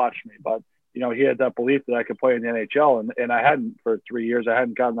much he watched me, but, he had that belief that I could play in the NHL, and I hadn't for 3 years. I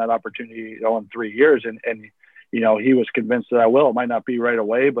hadn't gotten that opportunity, in 3 years. And, he was convinced that I will. It might not be right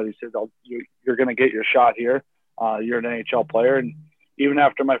away, but he said, you're going to get your shot here. You're an NHL player. And even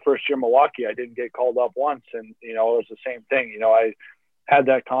after my first year in Milwaukee, I didn't get called up once. And, it was the same thing. I had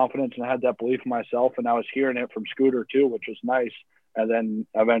that confidence and I had that belief in myself, and I was hearing it from Scooter too, which was nice. And then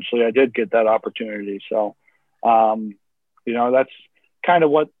eventually I did get that opportunity. So, that's kind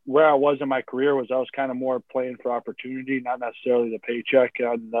of where I was in my career. Was I was kind of more playing for opportunity, not necessarily the paycheck.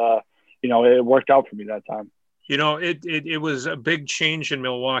 And, it worked out for me that time. It was a big change in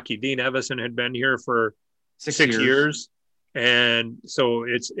Milwaukee. Dean Evason had been here for six years. And so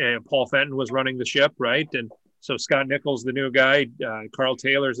Paul Fenton was running the ship, right? And so Scott Nichols, the new guy, Carl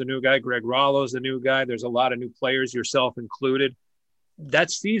Taylor's the new guy, Greg Rollo's the new guy. There's a lot of new players, yourself included. That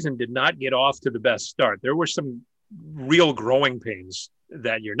season did not get off to the best start. There were some real growing pains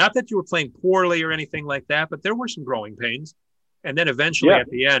that year. Not that you were playing poorly or anything like that, but there were some growing pains. And then eventually at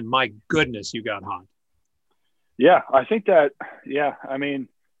the end, my goodness, you got hot. Yeah, I think that,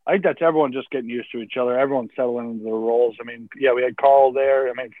 I think that's everyone just getting used to each other. Everyone's settling into their roles. We had Carl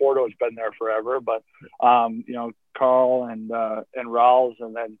there. Fordo's been there forever, but, Carl and Rawls,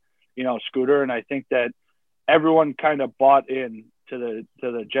 and then, Scooter. And I think that everyone kind of bought in to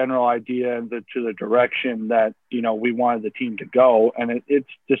the general idea and to the direction that, we wanted the team to go. And it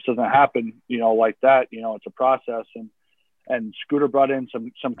just doesn't happen, like that. It's a process. And Scooter brought in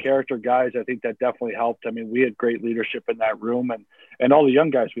some character guys. I think that definitely helped. We had great leadership in that room, and all the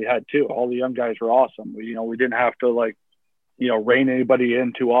young guys we had too. All the young guys were awesome. We didn't have to rein anybody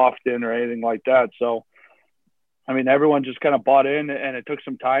in too often or anything like that. So, everyone just kind of bought in, and it took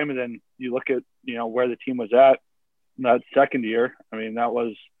some time. And then you look at, where the team was at that second year.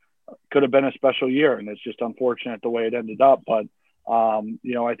 That could have been a special year, and it's just unfortunate the way it ended up. But,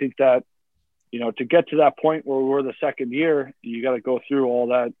 I think that, to get to that point where we're the second year, you got to go through all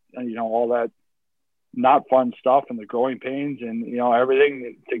that, all that not fun stuff and the growing pains and,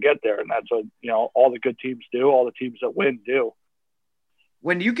 everything to get there. And that's what, all the good teams do, all the teams that win do.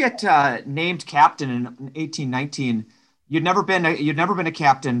 When you get named captain in 1819, you'd never been a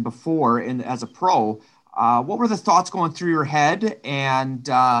captain before as a pro. What were the thoughts going through your head? And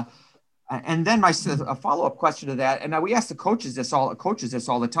then a follow-up question to that, and we ask the coaches this all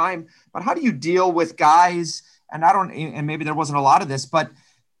the time, but how do you deal with guys? And maybe there wasn't a lot of this, but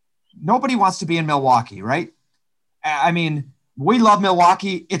nobody wants to be in Milwaukee, right? We love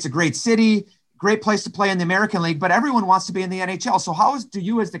Milwaukee. It's a great city, great place to play in the American League, but everyone wants to be in the NHL. So do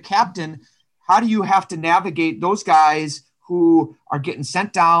you as the captain, how do you have to navigate those guys who are getting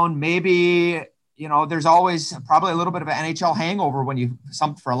sent down? Maybe, there's always probably a little bit of an NHL hangover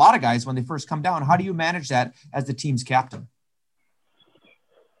for a lot of guys when they first come down. How do you manage that as the team's captain?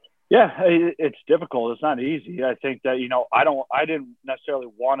 Yeah, it's difficult. It's not easy. I think that, I didn't necessarily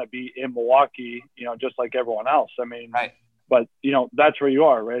want to be in Milwaukee, just like everyone else. Right. But, that's where you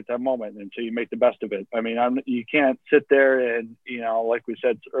are right at that moment until you make the best of it. You can't sit there and, like we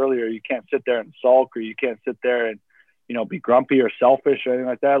said earlier, you can't sit there and sulk, or you can't sit there and, be grumpy or selfish or anything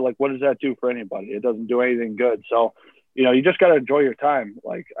like that. Like, what does that do for anybody? It doesn't do anything good. So, you just got to enjoy your time.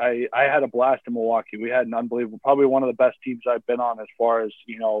 Like I had a blast in Milwaukee. We had an unbelievable, probably one of the best teams I've been on as far as,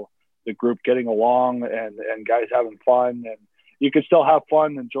 the group getting along and guys having fun, and you can still have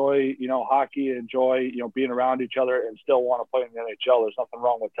fun, enjoy, hockey, enjoy, being around each other and still want to play in the NHL. There's nothing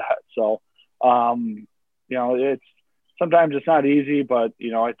wrong with that. So, sometimes it's not easy, but,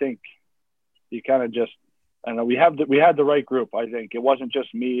 I think you kind of just, we had the right group. I think it wasn't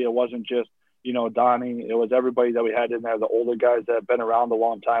just me. It wasn't just, Donnie. It was everybody that we had in there, the older guys that have been around a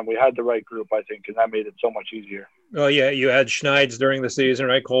long time. We had the right group, I think, and that made it so much easier. Oh yeah, you had Schneids during the season,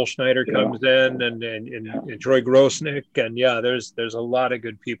 right? Cole Schneider comes in, and Troy Grosnick, and there's a lot of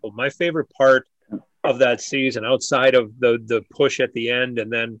good people. My favorite part of that season, outside of the push at the end,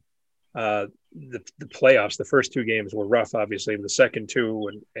 and then the playoffs, the first two games were rough, obviously, the second two,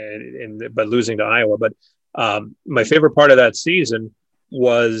 but losing to Iowa. But my favorite part of that season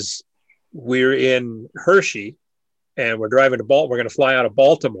was we're in Hershey and we're driving to Baltimore. We're going to fly out of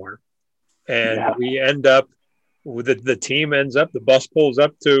Baltimore, and we end up with the team ends up, the bus pulls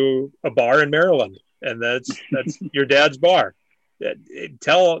up to a bar in Maryland, and that's your dad's bar.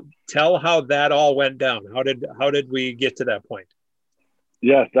 Tell how that all went down. How did we get to that point?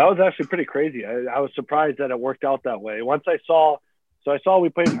 Yes, that was actually pretty crazy. I was surprised that it worked out that way. Once I saw we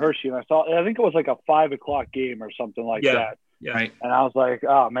played in Hershey, and I think it was like a 5:00 game or something like that. Yeah. Right. And I was like,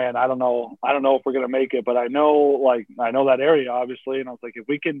 oh man, I don't know if we're gonna make it, but I know that area obviously, and I was like, if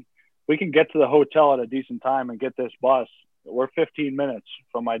we can get to the hotel at a decent time and get this bus, we're 15 minutes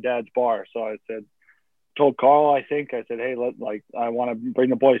from my dad's bar. So I told Carl, I said, hey, I want to bring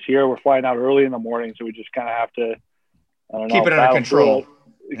the boys here. We're flying out early in the morning, so we just kind of have to, keep it under control.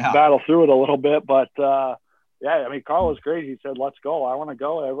 Battle through it a little bit, but yeah, I mean, Carl was great. He said, let's go. I want to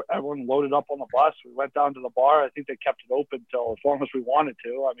go. Everyone loaded up on the bus. We went down to the bar. I think they kept it open till as long as we wanted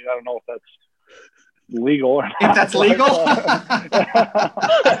to. I mean, I don't know if that's legal or not. If that's legal.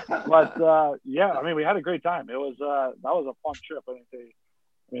 But yeah, I mean, we had a great time. It was that was a fun trip. I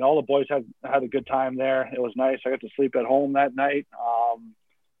mean, all the boys had a good time there. It was nice. I got to sleep at home that night.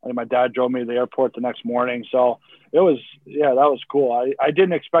 And my dad drove me to the airport the next morning. So that was cool. I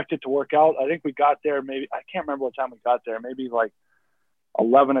didn't expect it to work out. I think we got there I can't remember what time we got there, maybe like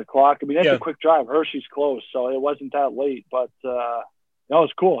 11 o'clock. I mean, it's a quick drive. Hershey's close, so it wasn't that late, but that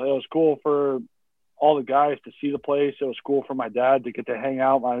was cool. It was cool for all the guys to see the place. It was cool for my dad to get to hang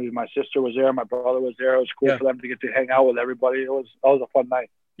out. My sister was there. My brother was there. It was cool for them to get to hang out with everybody. That was a fun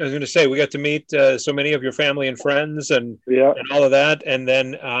night. I was going to say, we got to meet so many of your family and friends and all of that. And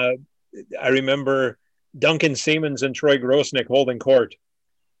then I remember Duncan Siemens and Troy Grosnick holding court.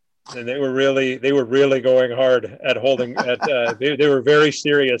 And they were really going hard at holding they were very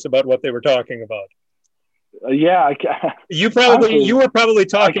serious about what they were talking about. You were probably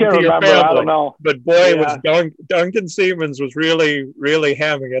talking to your family. I don't know. But boy, was Duncan Siemens was really, really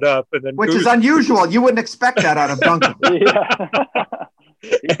hamming it up. And then which is unusual. You wouldn't expect that out of Duncan.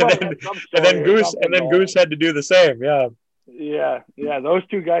 and then Goose had to do the same. Yeah. Those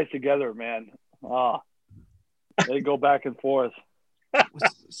two guys together, man. They go back and forth.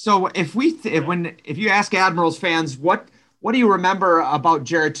 So if you ask Admirals fans, what do you remember about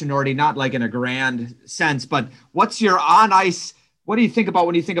Jarred Tinordi? Not like in a grand sense, but what's your on ice? What do you think about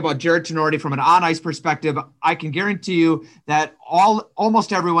when you think about Jarred Tinordi from an on ice perspective? I can guarantee you that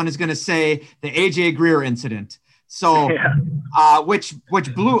almost everyone is going to say the AJ Greer incident. So, which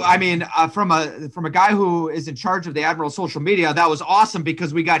blew. I mean, from a guy who is in charge of the Admiral social media, that was awesome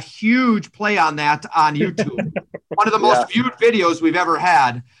because we got huge play on that on YouTube. One of the most viewed videos we've ever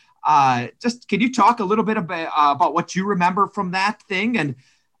had. Just can you talk a little bit about what you remember from that thing? And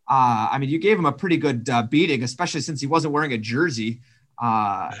I mean, you gave him a pretty good beating, especially since he wasn't wearing a jersey.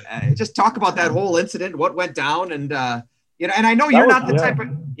 Just talk about that whole incident, what went down, and and I know you're not the type of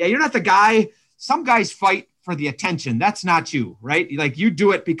you're not the guy. Some guys fight for the attention. That's not you, right? Like you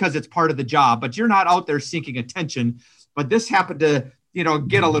do it because it's part of the job, but you're not out there seeking attention. But this happened to,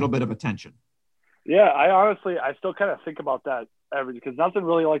 get a little bit of attention. Yeah, I still kind of think about that because nothing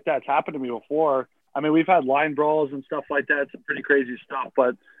really like that's happened to me before. I mean, we've had line brawls and stuff like that, some pretty crazy stuff,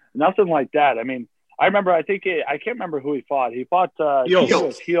 but nothing like that. I mean, I remember, I can't remember who he fought. He fought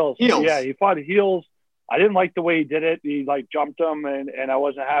Heels. Yeah, he fought Heels. I didn't like the way he did it. He jumped him and I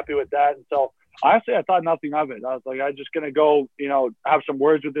wasn't happy with that. And so honestly, I thought nothing of it. I was like, I'm just going to go, have some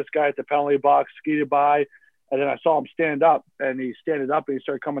words with this guy at the penalty box, skated by. And then I saw him stand up and he standed up and he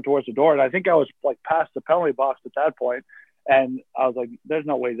started coming towards the door. And I think I was past the penalty box at that point. And I was like, there's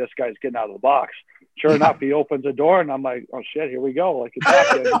no way this guy's getting out of the box. Sure enough, he opens the door and I'm like, oh shit, here we go. It's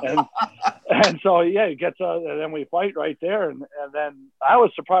happening. and so, he gets and then we fight right there. And then I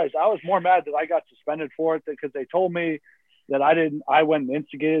was surprised. I was more mad that I got suspended for it because they told me that I went and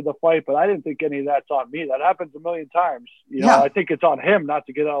instigated the fight, but I didn't think any of that's on me. That happens a million times. I think it's on him not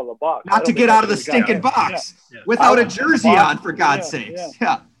to get out of the box. Not to get out of the stinking box without a jersey on, for God's sakes.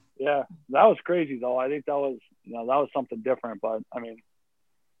 Yeah. That was crazy though. I think that was something different, but I mean,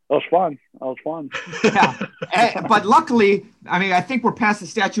 that was fun. Yeah. But luckily, I mean, I think we're past the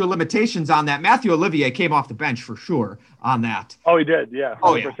statute of limitations on that. Matthew Olivier came off the bench for sure on that. Oh, he did. Yeah.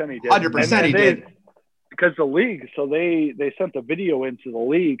 100% he did. 100% he did. Because the league, so they sent the video into the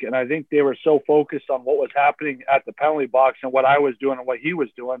league, and I think they were so focused on what was happening at the penalty box and what I was doing and what he was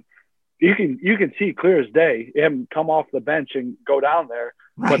doing. You can see clear as day him come off the bench and go down there.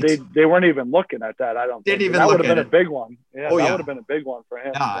 But they weren't even looking at that. I don't think that would have been a big one. Yeah, that would have been a big one for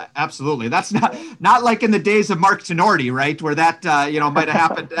him. Absolutely. That's not like in the days of Mark Tenorti, right? Where that might have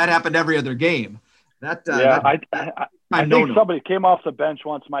happened. That happened every other game. I think somebody came off the bench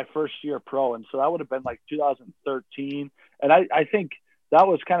once my first year pro, and so that would have been like 2013. And I think that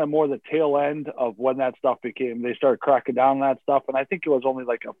was kind of more the tail end of when that stuff they started cracking down on that stuff. And I think it was only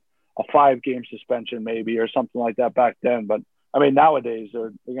like a 5-game suspension maybe or something like that back then. But I mean, nowadays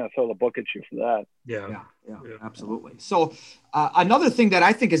they're going to throw the book at you for that. Yeah, absolutely. So another thing that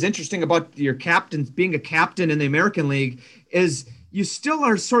I think is interesting about your captain, being a captain in the American League, is you're still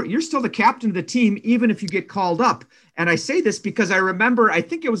the captain of the team, even if you get called up. And I say this because I remember, I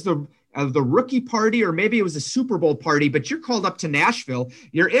think it was the rookie party, or maybe it was a Super Bowl party, but you're called up to Nashville.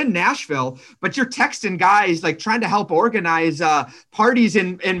 You're in Nashville, but you're texting guys, like trying to help organize parties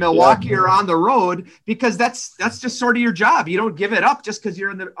in Milwaukee or on the road, because that's just sort of your job. You don't give it up just because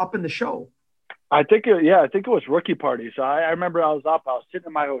you're up in the show. I think it was rookie party. So I remember I was sitting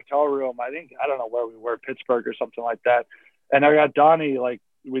in my hotel room. I don't know where we were, Pittsburgh or something like that. And I got Donnie,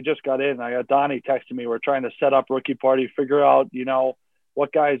 we just got in. I got Donnie texting me. We're trying to set up rookie party, figure out,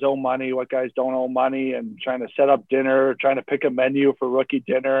 what guys owe money, what guys don't owe money, and trying to set up dinner, trying to pick a menu for rookie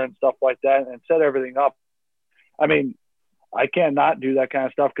dinner and stuff like that, and set everything up. I mean, I can't not do that kind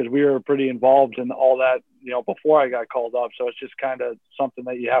of stuff because we were pretty involved in all that, before I got called up. So it's just kind of something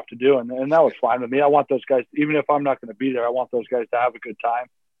that you have to do. And that was fine with me. I want those guys, even if I'm not going to be there, I want those guys to have a good time.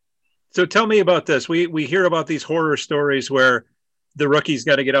 So tell me about this. We hear about these horror stories where the rookies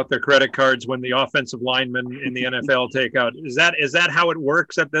got to get out their credit cards when the offensive linemen in the NFL take out. Is that how it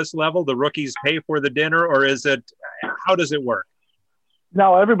works at this level? The rookies pay for the dinner, or how does it work?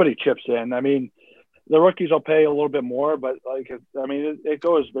 No, everybody chips in. I mean, the rookies will pay a little bit more, but it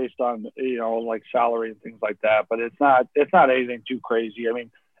goes based on, like salary and things like that, but it's not anything too crazy. I mean,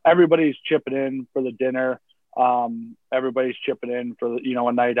 everybody's chipping in for the dinner. Everybody's chipping in for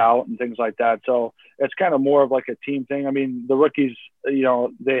a night out and things like that. So it's kind of more of like a team thing. I mean, the rookies,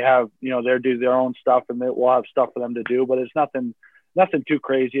 they have, they do their own stuff, and we'll have stuff for them to do, but it's nothing too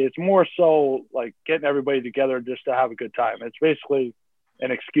crazy. It's more so like getting everybody together just to have a good time. It's basically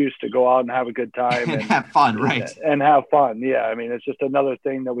an excuse to go out and have a good time and have fun, right? And have fun. Yeah. I mean, it's just another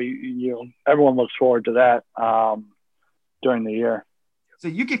thing that everyone looks forward to that during the year. So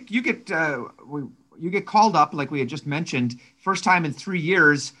you get called up, like we had just mentioned, first time in 3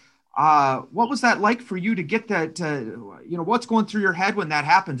 years. What was that like for you to get that? What's going through your head when that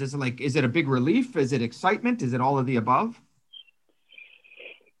happens? Is it a big relief? Is it excitement? Is it all of the above?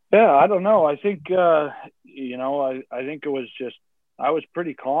 Yeah, I don't know. I think, I think it was just, I was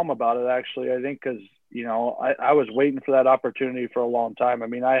pretty calm about it, actually. I think because, I was waiting for that opportunity for a long time. I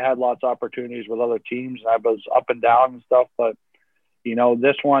mean, I had lots of opportunities with other teams, and I was up and down and stuff, but,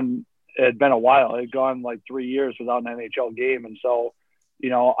 this one, it had been a while. It had gone like 3 years without an NHL game. And so,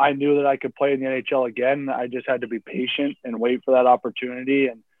 I knew that I could play in the NHL again. I just had to be patient and wait for that opportunity.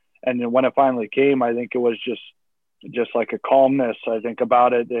 And then when it finally came, I think it was just like a calmness, I think,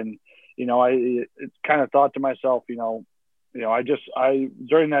 about it. And, I kind of thought to myself, during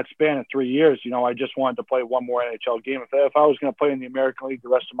that span of 3 years, I just wanted to play one more NHL game. If I was going to play in the American League the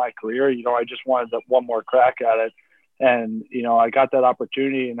rest of my career, I just wanted one more crack at it. And, I got that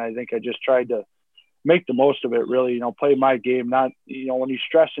opportunity, and I think I just tried to make the most of it, really, play my game. Not, when you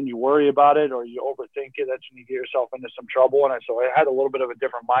stress and you worry about it or you overthink it, that's when you get yourself into some trouble. And so I had a little bit of a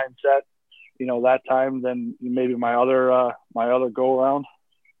different mindset, that time than maybe my other go around.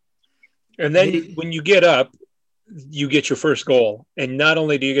 And then when you get up, you get your first goal. And not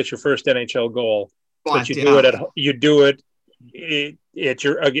only do you get your first NHL goal, but you do it at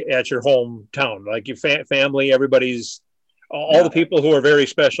your hometown, like your family, everybody's, all the people who are very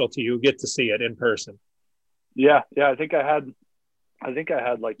special to you get to see it in person. Yeah. I think I had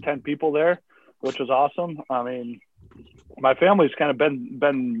like 10 people there, which was awesome. I mean, my family's kind of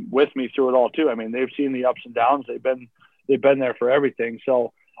been with me through it all too. I mean, they've seen the ups and downs. They've been there for everything.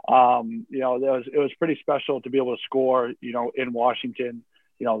 So, it was pretty special to be able to score, in Washington.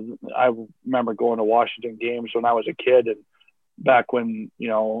 I remember going to Washington games when I was a kid, and back when,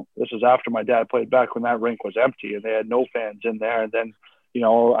 this was after my dad played, back when that rink was empty and they had no fans in there. And then,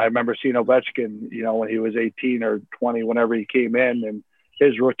 I remember seeing Ovechkin, when he was 18 or 20, whenever he came in, and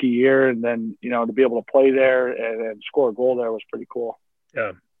his rookie year. And then, to be able to play there and score a goal there was pretty cool.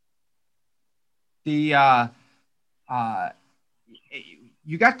 Yeah.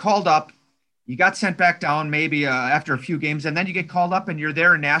 You got called up, you got sent back down maybe after a few games, and then you get called up and you're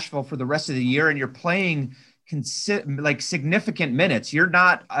there in Nashville for the rest of the year, and you're playing significant minutes. You're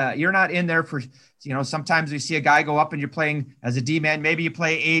not in there for, sometimes we see a guy go up and you're playing as a D-man, maybe you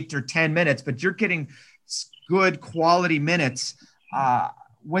play 8 or 10 minutes, but you're getting good quality minutes.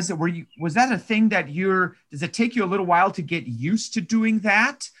 Was that a thing that does it take you a little while to get used to doing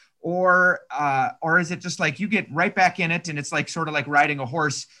that? Or is it just like you get right back in it and it's like sort of like riding a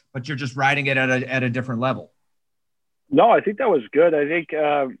horse, but you're just riding it at a different level? No, I think that was good. I think,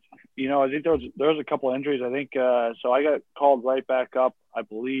 I think there was a couple of injuries. I think, so I got called right back up, I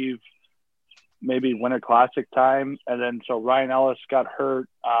believe, maybe Winter Classic time. And then, so Ryan Ellis got hurt,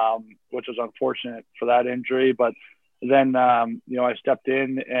 which was unfortunate for that injury. But then, I stepped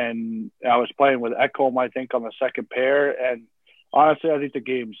in and I was playing with Ekholm, I think, on the second pair. And honestly, I think the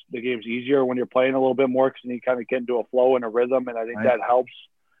game's easier when you're playing a little bit more because then you kind of get into a flow and a rhythm. And I think that helps.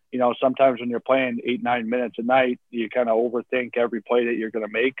 Sometimes when you're playing 8-9 minutes a night, you kind of overthink every play that you're going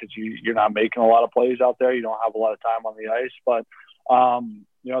to make because you're not making a lot of plays out there. You don't have a lot of time on the ice. But,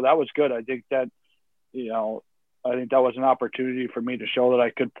 that was good. I think that, I think that was an opportunity for me to show that I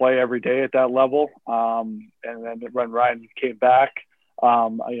could play every day at that level. And then when Ryan came back, I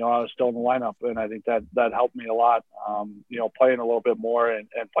was still in the lineup, and I think that helped me a lot. Playing a little bit more and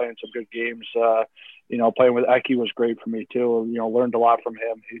playing some good games. Playing with Eki was great for me too. Learned a lot from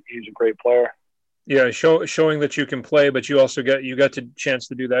him. He's a great player. Yeah, showing that you can play, but you also got the chance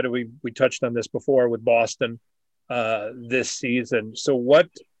to do that. We touched on this before with Boston this season. So what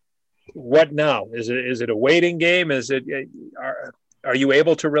now? Is it a waiting game? Are you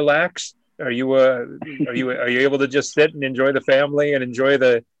able to relax? Are you able to just sit and enjoy the family and enjoy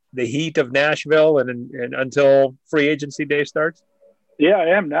the heat of Nashville and until free agency day starts? Yeah, I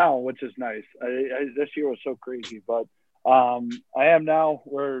am now, which is nice. This year was so crazy, but I am now.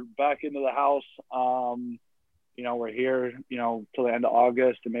 We're back into the house. We're here, till the end of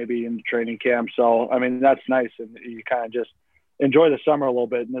August and maybe in the training camp. So, I mean, that's nice. And you kind of just enjoy the summer a little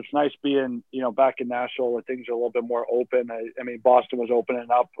bit. And it's nice being, back in Nashville where things are a little bit more open. I mean, Boston was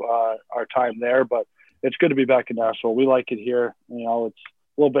opening up our time there, but it's good to be back in Nashville. We like it here. It's a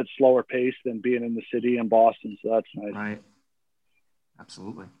little bit slower pace than being in the city in Boston. So that's nice. Right.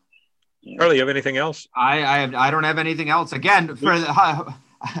 Absolutely. Charlie, you have anything else? I don't have anything else. Again,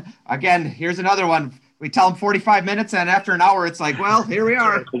 here's another one. We tell them 45 minutes, and after an hour, it's like, well, here we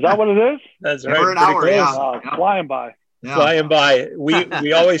are. Is that what it is? That's right. For an hour, yeah. Flying by. Yeah. Flying by.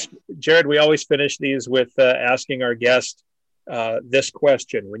 We always, Jared, we always finish these with asking our guest this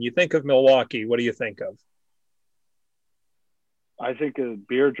question. When you think of Milwaukee, what do you think of? I think of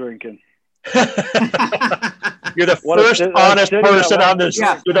beer drinking. You're the first honest person on this.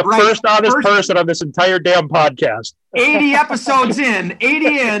 Yeah, you're the first honest person on this entire damn podcast. 80 episodes in,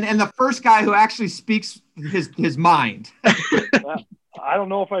 and the first guy who actually speaks his mind. I don't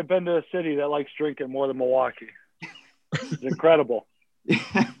know if I've been to a city that likes drinking more than Milwaukee. It's incredible.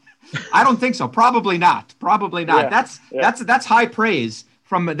 I don't think so. Probably not. Yeah. That's high praise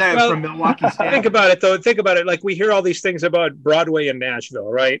from Milwaukee. Think about it, though. Think about it. Like, we hear all these things about Broadway in Nashville,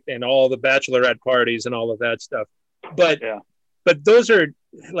 right? And all the bachelorette parties and all of that stuff. But those are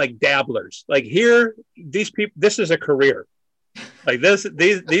like dabblers. Like, here, these people, this is a career. Like these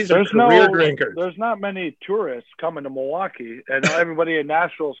are career drinkers. There's not many tourists coming to Milwaukee, and everybody in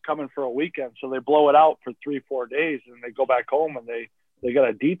Nashville is coming for a weekend. So they blow it out for 3-4 days, and they go back home and they got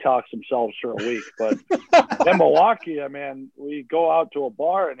to detox themselves for a week. But in Milwaukee, I mean, we go out to a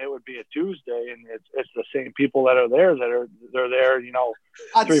bar and it would be a Tuesday, and it's the same people that are there they're there,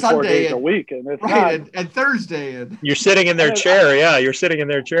 on 3-4 Sunday days a week, and it's and Thursday. And you're sitting in their chair. Yeah, you're sitting in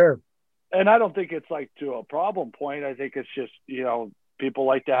their chair. And I don't think it's like to a problem point. I think it's just, people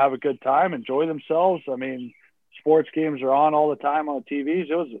like to have a good time, enjoy themselves. I mean, sports games are on all the time on the TVs.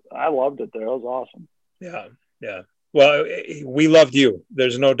 I loved it there. It was awesome. Yeah. Yeah. Well, we loved you.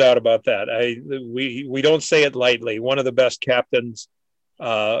 There's no doubt about that. We don't say it lightly. One of the best captains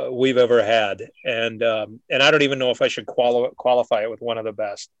we've ever had. And I don't even know if I should qualify it with one of the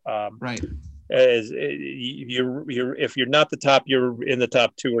best. Right. If you're not the top, you're in the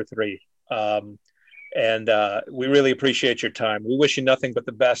top 2 or 3. And we really appreciate your time. We wish you nothing but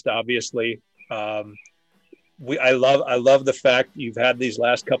the best, obviously. I love the fact you've had these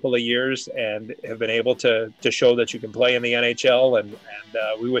last couple of years and have been able to show that you can play in the NHL, and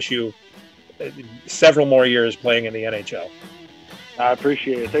we wish you several more years playing in the NHL. I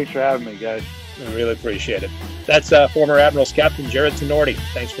appreciate it. Thanks for having me, guys. I really appreciate it. That's former Admirals captain Jarred Tinordi.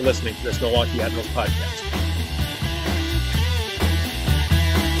 Thanks for listening to this Milwaukee Admirals podcast.